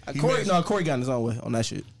great. that nigga. Corey Guns is on that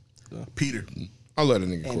shit. Peter. I love that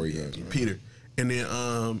nigga Corey Guns. Peter. And then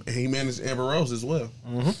and he managed Amber Rose as well.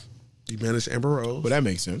 He managed Amber Rose. But that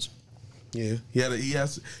makes sense. Yeah, he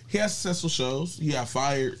has successful shows. He got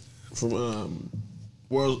fired from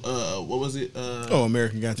World. What was it? Oh,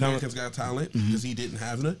 American Got Talent. Americans Got Talent because he didn't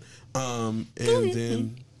have it. And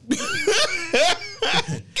then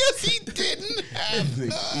Guess he didn't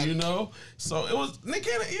have you know, so it was Nick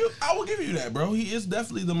Cannon. I will give you that, bro. He is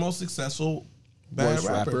definitely the most successful bad Worst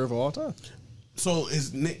rapper of all time. So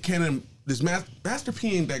is Nick Cannon? This Master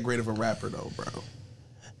P ain't that great of a rapper though, bro.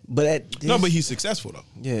 But at this, No, but he's successful though.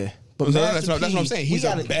 yeah. But That's Master what I'm P, saying. we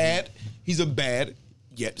gotta- He's a bad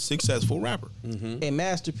yet successful rapper. And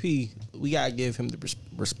Master P, we gotta give him the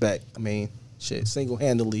respect. I mean, shit, single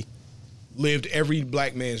handedly, Lived every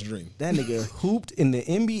black man's dream. that nigga hooped in the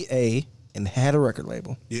NBA and had a record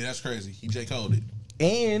label Yeah, that's crazy. He J. Cole'd it.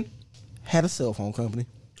 and had a cell phone company,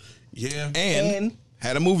 Yeah, And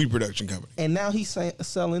had a movie production company. and now he's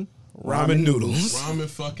selling Ramen noodles. ramen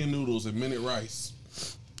fucking noodles and minute rice.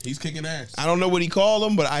 He's kicking ass. I don't know what he called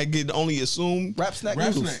them, but I could only assume. rap snack Rap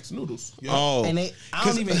noodles. snacks, noodles. Yep. Oh, And I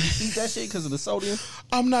 'Cause- don't even eat that shit because of the sodium.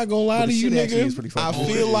 I'm not gonna lie But to the you, shit actually is nigga. pretty I fucking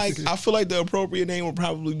feel good. like the appropriate name would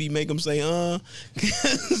probably be make them say I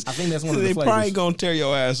think that's one of the they probably flavors. gonna tear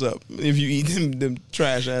your ass up if you eat them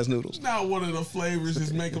trash ass noodles. Now one of the flavors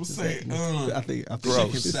is make them say, I think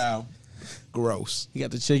chicken style. Gross. You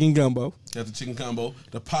got the chicken gumbo. Got the chicken combo,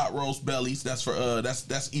 the pot roast bellies. That's for that's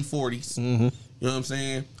E40s. You know what I'm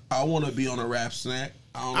saying? I want to be on a rap snack.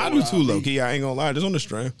 I don't know I what do too, I'll low be. key. I ain't gonna lie, just on the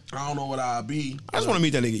stream. I don't know what I'll be. I just want to meet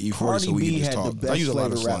that nigga E40 Cardi so we B can just had talk. the 'Cause I best use a lot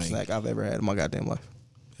flavor of rap slang. snack I've ever had in my goddamn life.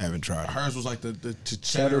 Haven't tried. Hers was like the Cheddar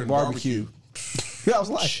cheddar and barbecue. I was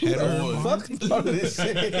like, who Cheddar the fuck is part of this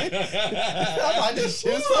shit? I'm like, this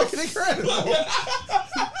shit is fucking incredible.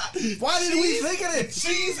 Why did we think of this?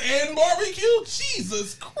 Cheese and barbecue?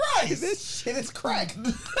 Jesus Christ. This shit is crack.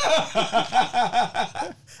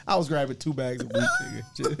 I was grabbing 2 bags a week,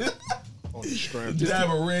 nigga. On the shrimp. Dab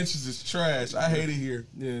of ranches is trash. I hate it here.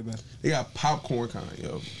 Yeah, man. They got popcorn kind,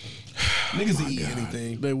 yo. Niggas will eat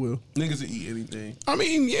anything. They will. Niggas will eat anything. I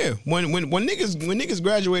mean, yeah. When niggas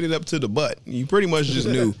graduated up to the butt, you pretty much just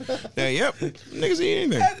knew that. Yep, niggas eat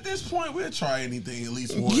anything. At this point, we'll try anything at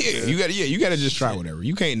least once. Yeah, you gotta just try whatever.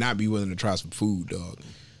 You can't not be willing to try some food, dog.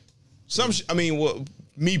 I mean, well,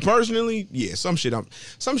 me personally, yeah, some shit I'm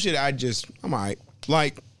alright.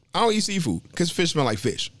 Like, I don't eat seafood because fish smell like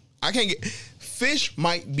fish. I can't get fish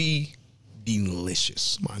might be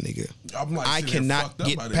delicious, my nigga. I cannot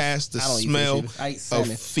get past the smell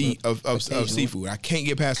of seafood. I can't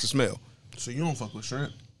get past the smell. So you don't fuck with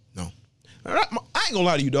shrimp? No. I ain't gonna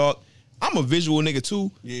lie to you, dog. I'm a visual nigga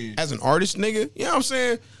too. Yeah. As an artist, nigga. You know what I'm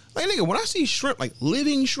saying? Like, nigga, when I see shrimp, like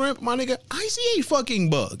living shrimp, my nigga, I see a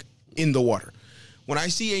fucking bug in the water. When I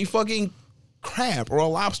see a fucking crab or a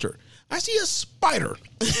lobster, I see a spider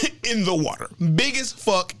in the water. Big as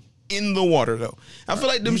fuck in the water, though. I feel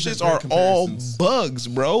like them shits are all bugs,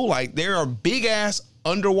 bro. Like, there are big ass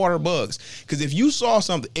underwater bugs. Because if you saw a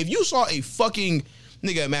fucking,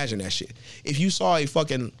 nigga, imagine that shit. If you saw a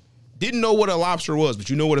fucking, didn't know what a lobster was, but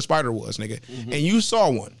you know what a spider was, nigga, and you saw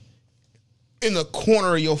one in the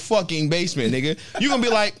corner of your fucking basement, nigga, you gonna be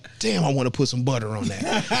like, damn, I want to put some butter on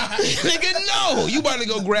that. Nigga, no. You about to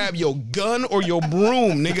go grab your gun or your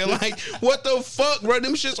broom, nigga. Like, what the fuck, bro?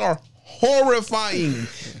 Them shits are horrifying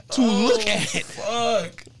to look at.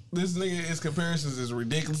 Fuck. This nigga, his comparisons is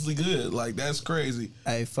ridiculously good. Like, that's crazy.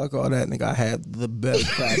 Hey, fuck all that, nigga. I had the best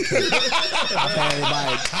crab cake I've had in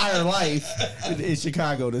my entire life in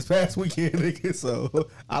Chicago this past weekend, nigga. So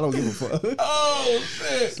I don't give a fuck. Oh,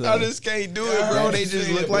 shit. So, I just can't do it, bro. They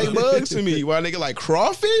just look like bugs to me. Why, nigga, like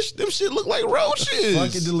crawfish? Them shit look like roaches.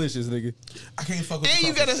 Fucking delicious, nigga. I can't fuck with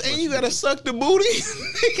And you gotta suck the booty.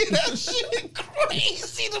 Nigga, that shit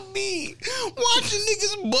crazy to me. Watching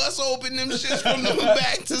niggas bust open them shits from the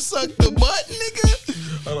back to suck the butt,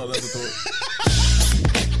 nigga. Hold on, that's a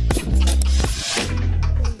thought.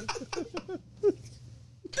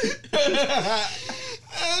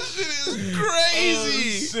 That shit is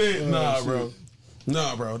crazy. Shit. Nah,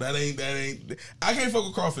 bro. That ain't. I can't fuck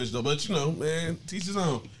with crawfish though, but you know, man, teach his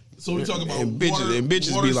own. So we talking about and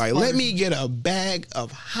bitches be like, let me get a bag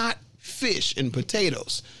of hot fish and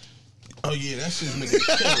potatoes. Oh yeah, that shit is making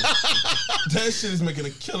a killing. That shit is making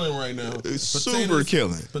a killing right now. It's super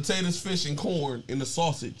killing. Potatoes, fish, and corn in the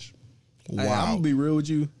sausage. Wow. Hey, I'm gonna be real with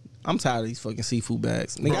you. I'm tired of these fucking seafood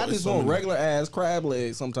bags. Nigga, Bro, I just want regular ass crab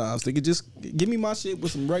legs sometimes. Nigga, just give me my shit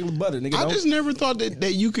with some regular butter. Nigga, I just never thought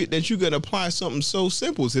that you could apply something so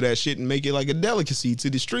simple to that shit and make it like a delicacy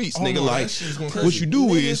to the streets, nigga. No, like, what you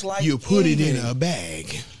do is like you put it in a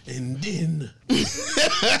bag. And then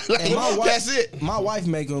Like, and my wife, that's it. My wife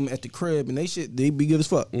make them at the crib, and they be good as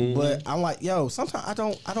fuck. But I'm like, yo, sometimes I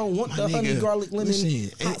don't want the honey garlic lemon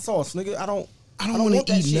hot sauce, nigga. I don't want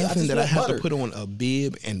to eat shit. nothing that I have butter. to put on a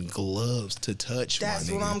bib and gloves to touch. That's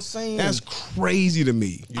my what nigga. I'm saying. That's crazy to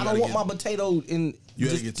me. I don't want my potato in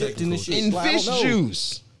just dipped in this shit. In Like, fish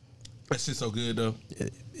juice. that shit's so good though.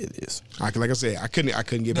 It is. Like I said, I couldn't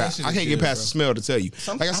get That past. shit I is can't get good, past bro. the smell to tell you.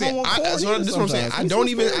 Like I said, don't want corn that's what I'm saying. either I don't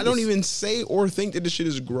sometimes. even say or think that the shit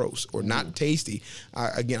is gross or not tasty.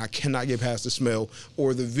 I cannot get past the smell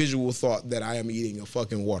or the visual thought that I am eating a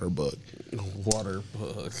fucking water bug. Water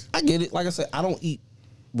bug. I get it. Like I said, I don't eat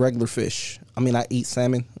regular fish. I mean, I eat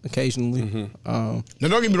salmon occasionally. Now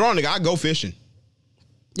don't get me wrong, nigga. I go fishing.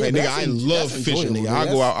 Yeah, Like, nigga, that's I love that's fishing, enjoyable, nigga.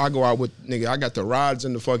 man. I go out with nigga. I got the rods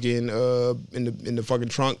in the fucking in the fucking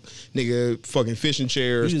trunk, nigga. Fucking fishing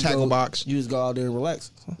chairs, You just tackle go- box, You just go out there and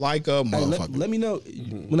relax. like a Hey, motherfucker. let me know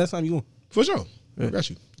when next time you going. For sure, I got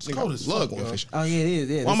you. Nigga, cold I as love fuck, going yo. fishing. Oh yeah, it is.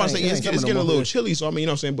 Yeah, Well, I'm about to say This it's ain't getting a coming no little more. chilly, so I mean, you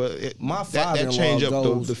know what I'm saying. But My that father-in-law change up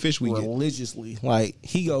goes the fish we get. religiously. Like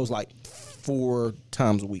he goes like 4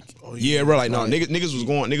 times a week. Yeah, bro. Like no,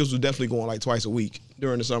 niggas was definitely going like twice a week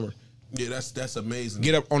during the summer. Yeah, that's amazing.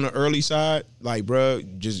 Get up on the early side, like, bro,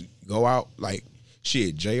 just go out, like,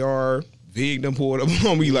 shit. JR, Vig, them pulled up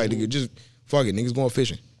on me, like, nigga, just fuck it, niggas going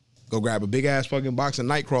fishing. Go grab a big ass fucking box of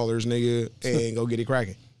night crawlers, nigga, and go get it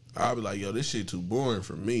cracking. I'll be like, yo, this shit too boring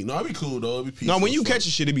for me. No, I'd be cool though. It'd be No, peaceful. when you catch a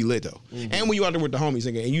shit, it be lit though. And when you out there with the homies,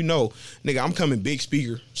 nigga, and you know, nigga, I'm coming big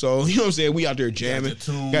speaker. So, you know what I'm saying? We out there jamming.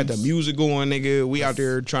 tunes. Got the music going, nigga. We out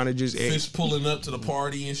there trying to just fish pulling up to the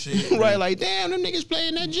party and shit. right, like, damn, them niggas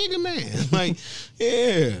playing that Jigga Man. Like,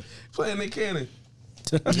 yeah. Playing the cannon.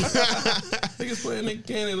 Niggas playing Nick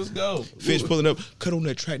Cannon. Let's go. Fish pulling up. Cut on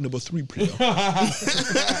that track number 3, player.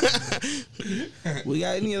 We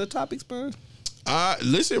got any other topics, bro?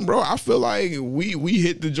 Listen, bro. I feel like we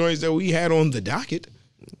hit the joints that we had on the docket.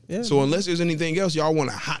 Yeah. So unless there's anything else y'all want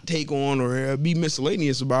a hot take on or be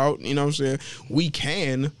miscellaneous about, you know what I'm saying, we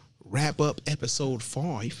can wrap up episode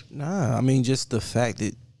 5. Nah, I mean just the fact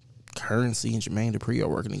that Currency and Jermaine Dupri are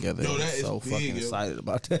working together. Yo, that I'm is so big, fucking yo. excited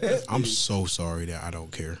about that. I'm so sorry that I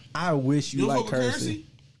don't care. I wish you You like fuck with Currency.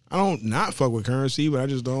 I don't not fuck with Currency, but I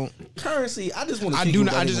just don't. Currency, I just want to. I do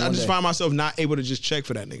not. I just find myself not able to just check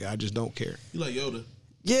for that nigga. I just don't care. You like Yoda?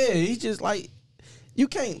 Yeah, he's just like you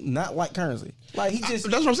can't not like Currency. Like he just.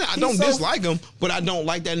 That's what I'm saying. I he's don't so- dislike him, but I don't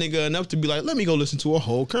like that nigga enough to be like, let me go listen to a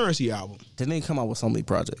whole Currency album. The nigga come out with so many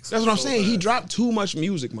projects. That's what I'm saying. He dropped too much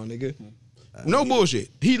music, my nigga. No bullshit.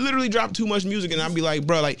 He literally dropped too much music, and I'd be like,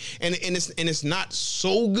 bro, like, and it's not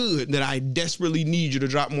so good that I desperately need you to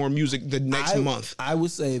drop more music the next month. I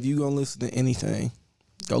would say if you gonna listen to anything,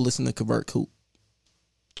 go listen to Convert Coop.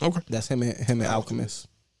 Okay. That's him and Alchemist.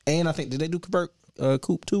 And I think did they do Convert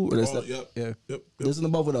Coop too? Or that's Yep. Yeah. Yep. Listen to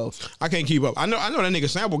both of those. I can't keep up. I know that nigga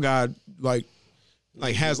Sample God like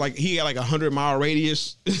has like he got like 100-mile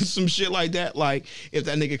radius, some shit like that. Like if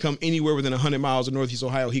that nigga come anywhere within 100 miles of Northeast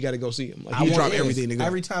Ohio, he got to go see him. Like he drop everything to go.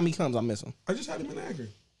 Every time he comes, I miss him. I just had him in Akron.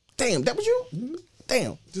 Damn, that was you?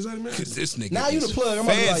 Damn. Just had him in Akron. This nigga Now you is the plug. I'm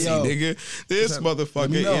about to be like, fancy, yo. nigga. This me know.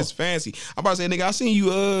 motherfucker is fancy. I'm about to say, nigga, I seen you,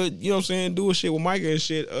 you know what I'm saying, doing shit with Micah and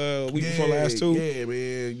shit week before last too. Yeah,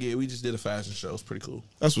 man. Yeah, we just did a fashion show. It's pretty cool.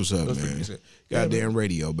 That's what's up, That's man. pretty decent. Yeah, Goddamn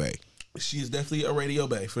radio, babe. She is definitely a radio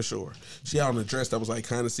bae for sure. She had on a dress that was like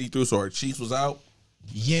kind of see through, so her cheeks was out.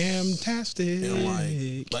 Yam-tastic.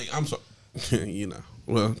 And like I'm so, you know,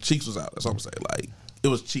 well, cheeks was out. That's all I'm saying. Like it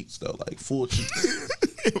was cheeks though, like full cheeks.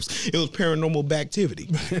 it was paranormal activity.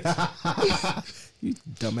 You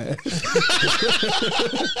dumbass.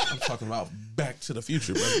 I'm talking about Back to the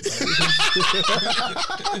Future, bro.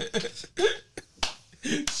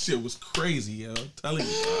 Shit was crazy, yo. I'm telling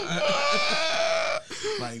you.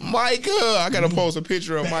 Like Micah, I gotta post a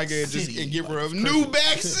picture of Back Micah and City. give her a new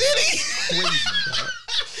Back City. crazy,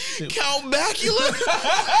 dog. Count Bacula.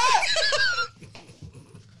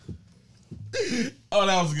 Oh,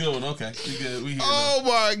 that was a good one. Okay, we good. We here. Oh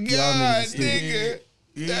my god, niggas nigga.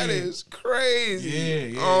 Yeah. That is crazy.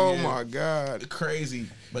 Yeah, Oh yeah. my god. Crazy,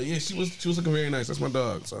 but yeah, she was looking very nice. That's my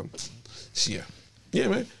dog. So Yeah.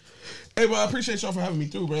 man. Hey, bro, I appreciate y'all for having me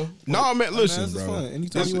through, bro. No, man, listen, this is bro. fun.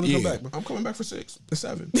 Anytime you Listen, want to come yeah. back, bro. I'm coming back for 6 to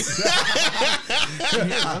 7.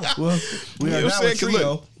 Well, we You know are what I'm now a saying? 'Cause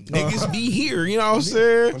trio. look, niggas be here, you know what I'm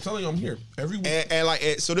saying? I'm telling you, I'm here every week. And like,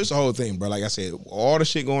 so this the whole thing, bro. Like I said, all the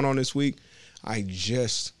shit going on this week, I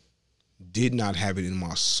just did not have it in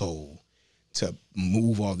my soul to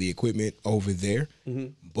move all the equipment over there.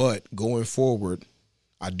 But going forward,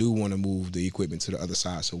 I do want to move the equipment to the other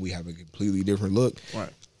side so we have a completely different look. Right.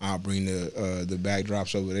 I'll bring the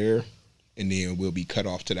backdrops over there, and then we'll be cut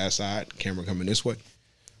off to that side. Camera coming this way.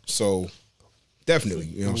 So definitely,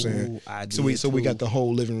 you know what I'm saying. So we got the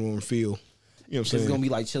whole living room feel. You know what I'm It's saying? gonna be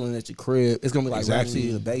like chilling at your crib. It's gonna be like Exactly. Rhapsody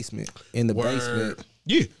in the basement. In the Word. basement.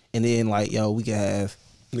 Yeah. And then like, yo, we can have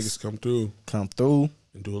Niggas come through come through.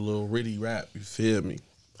 and do a little ritty rap. You feel me?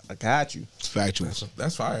 I got you. Factual.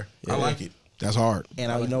 That's fire. I like it. That's hard.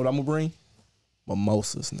 And you know what I'm gonna bring?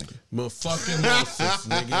 Mimosas, nigga. Motherfucking mimosas,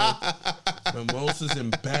 nigga. Mimosas and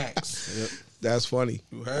backs. That's funny.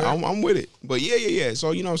 You heard? I'm with it. But yeah. So,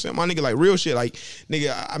 you know what I'm saying? My nigga, like, real shit. Like,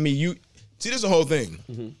 nigga, I mean, you... See, this is the whole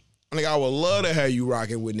thing. Like, I would love to have you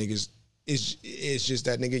rocking with niggas. It's just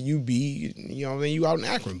that, nigga, you be... You know what I mean? You out in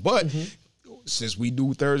Akron. But since we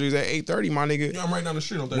do Thursdays at 8:30, my nigga... Yeah, I'm right down the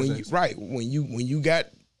street on when you, Thursdays. right. When you got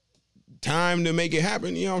time to make it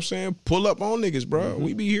happen, you know what I'm saying? Pull up on niggas, bro.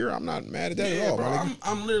 We be here. I'm not mad at that at Yeah, all, bro. my nigga.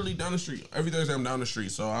 I'm literally down the street. Every Thursday I'm down the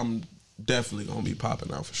street, so I'm definitely gonna be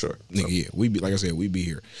popping out for sure. So, Nigga, yeah, we be like I said, we be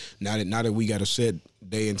here. Now that we got a set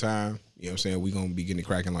day and time, you know what I'm saying, we gonna be getting it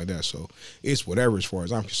cracking like that. So it's whatever as far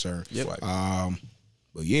as I'm concerned. Yep.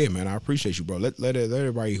 But yeah, man, I appreciate you, bro. Let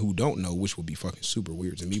everybody who don't know, which would be fucking super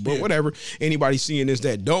weird to me, but whatever. Anybody seeing this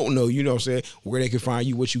that don't know, you know what I'm saying, where they can find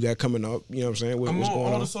you, what you got coming up, you know what I'm saying, I'm what's on going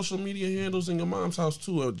all on. the social media handles in your mom's house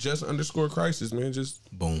too. Just_crisis, man. Just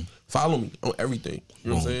Boom. follow me on everything. You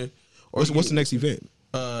know what I'm saying? Or What's the next event?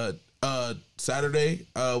 Saturday,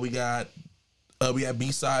 we got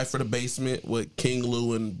B-side for the basement with King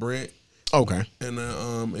Lou and Brent, Okay. and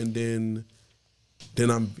then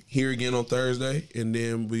I'm here again on Thursday, and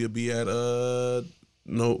then we'll be at November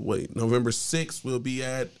 6th. We'll be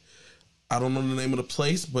at I don't know the name of the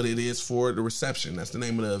place, but it is for the reception. That's the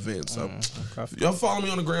name of the event. So okay. y'all follow me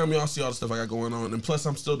on the gram. Y'all see all the stuff I got going on. And plus,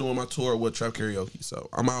 I'm still doing my tour with Trap Karaoke. So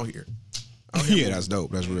I'm out here. Yeah, that's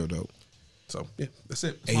dope. That's real dope. So yeah, that's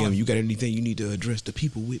it. AM, you got anything you need to address the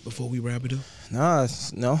people with before we wrap it up?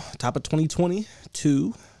 No. Top of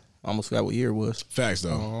 2022. Almost forgot what year it was. Facts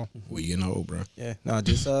though. We getting old, bro. Yeah. No,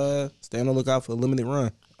 just stay on the lookout for a limited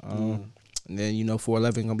run. And then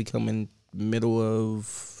 411 gonna be coming middle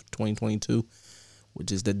of 2022,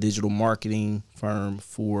 which is the digital marketing firm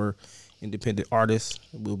for independent artists.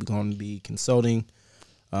 We'll be going to be consulting.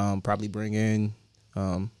 Probably bring in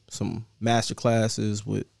some master classes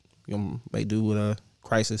with may do with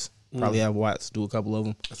Crisis. Probably have Watts do a couple of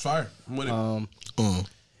them. That's fire. I'm with it.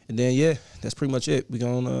 And then that's pretty much it. We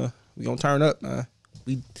gonna turn up, man.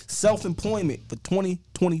 We self-employment for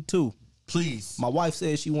 2022. Please. My wife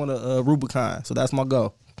said she want a Rubicon, so that's my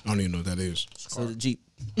goal. I don't even know what that is. So the Jeep.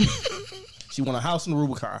 She want a house and a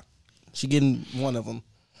Rubicon. She getting one of them.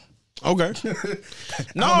 Okay.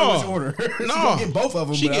 No, I don't know which order. She gonna get both of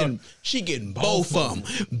them. She getting both of them.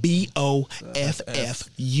 BOFFUM.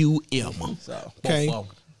 So Okay.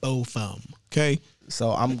 Both of them. Okay.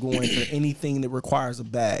 So I'm going for anything that requires a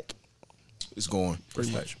bag. It's going.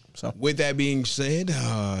 Pretty much. So With that being said,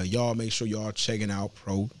 y'all make sure y'all checking out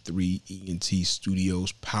Pro 3 ENT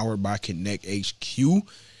Studios, powered by Connect HQ.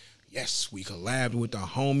 Yes, we collabed with the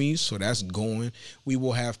homies, so that's going. We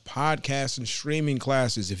will have podcast and streaming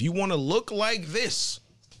classes. If you want to look like this,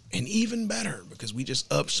 and even better, because we just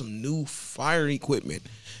upped some new fire equipment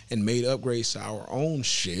and made upgrades to our own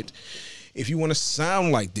shit. If you want to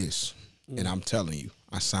sound like this, and I'm telling you,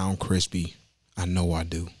 I sound crispy. I know I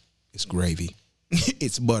do. It's gravy.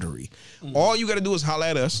 It's buttery. All you got to do is holler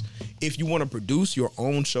at us. If you want to produce your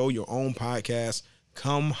own show, your own podcast,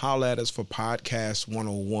 come holler at us for Podcast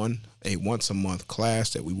 101, a once-a-month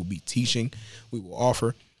class that we will be teaching. We will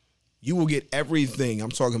offer. You will get everything. I'm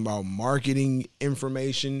talking about marketing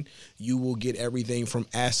information. You will get everything from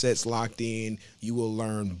assets locked in. You will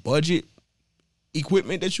learn budget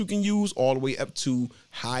equipment that you can use all the way up to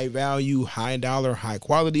high value, high dollar, high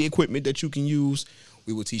quality equipment that you can use.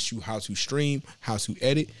 We will teach you how to stream, how to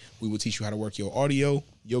edit. We will teach you how to work your audio,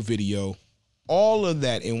 your video, all of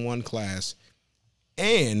that in one class.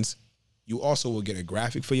 And you also will get a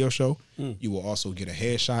graphic for your show. You will also get a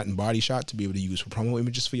headshot and body shot to be able to use for promo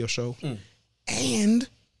images for your show. And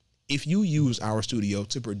if you use our studio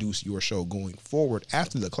to produce your show going forward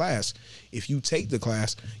after the class, if you take the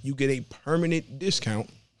class, you get a permanent discount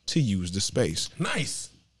to use the space. Nice.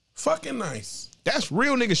 Fucking nice. That's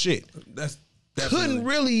real nigga shit. That's Couldn't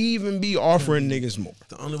really even be offering niggas more.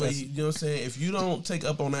 The only way, you know what I'm saying? If you don't take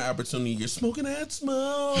up on that opportunity, you're smoking that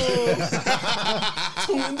smoke.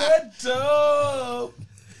 Doing that dope.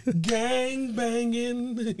 Gang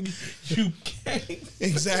banging. You can't.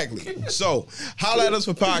 Exactly. So, holla at us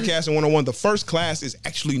for Podcasting 101. The first class is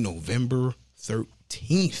actually November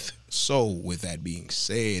 13th. So, with that being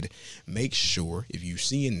said, make sure if you're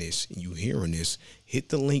seeing this and you hearing this, hit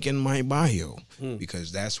the link in my bio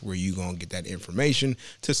because that's where you're going to get that information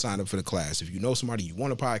to sign up for the class. If you know somebody you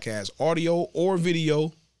want a podcast, audio or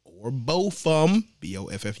video or both BOFFUM,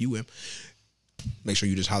 make sure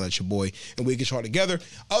you just holler at your boy and we'll get y'all together.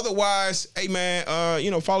 Otherwise, hey man,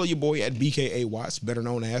 follow your boy at BKA Watts, better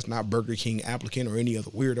known as not Burger King applicant or any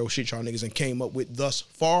other weirdo shit y'all niggas and came up with thus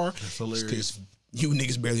far. That's hilarious. You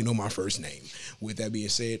niggas barely know my first name. With that being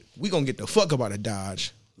said, we gonna get the fuck up out of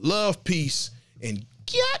Dodge. Love, peace, and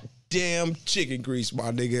goddamn chicken grease,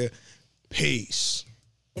 my nigga. Peace.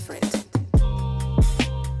 Different.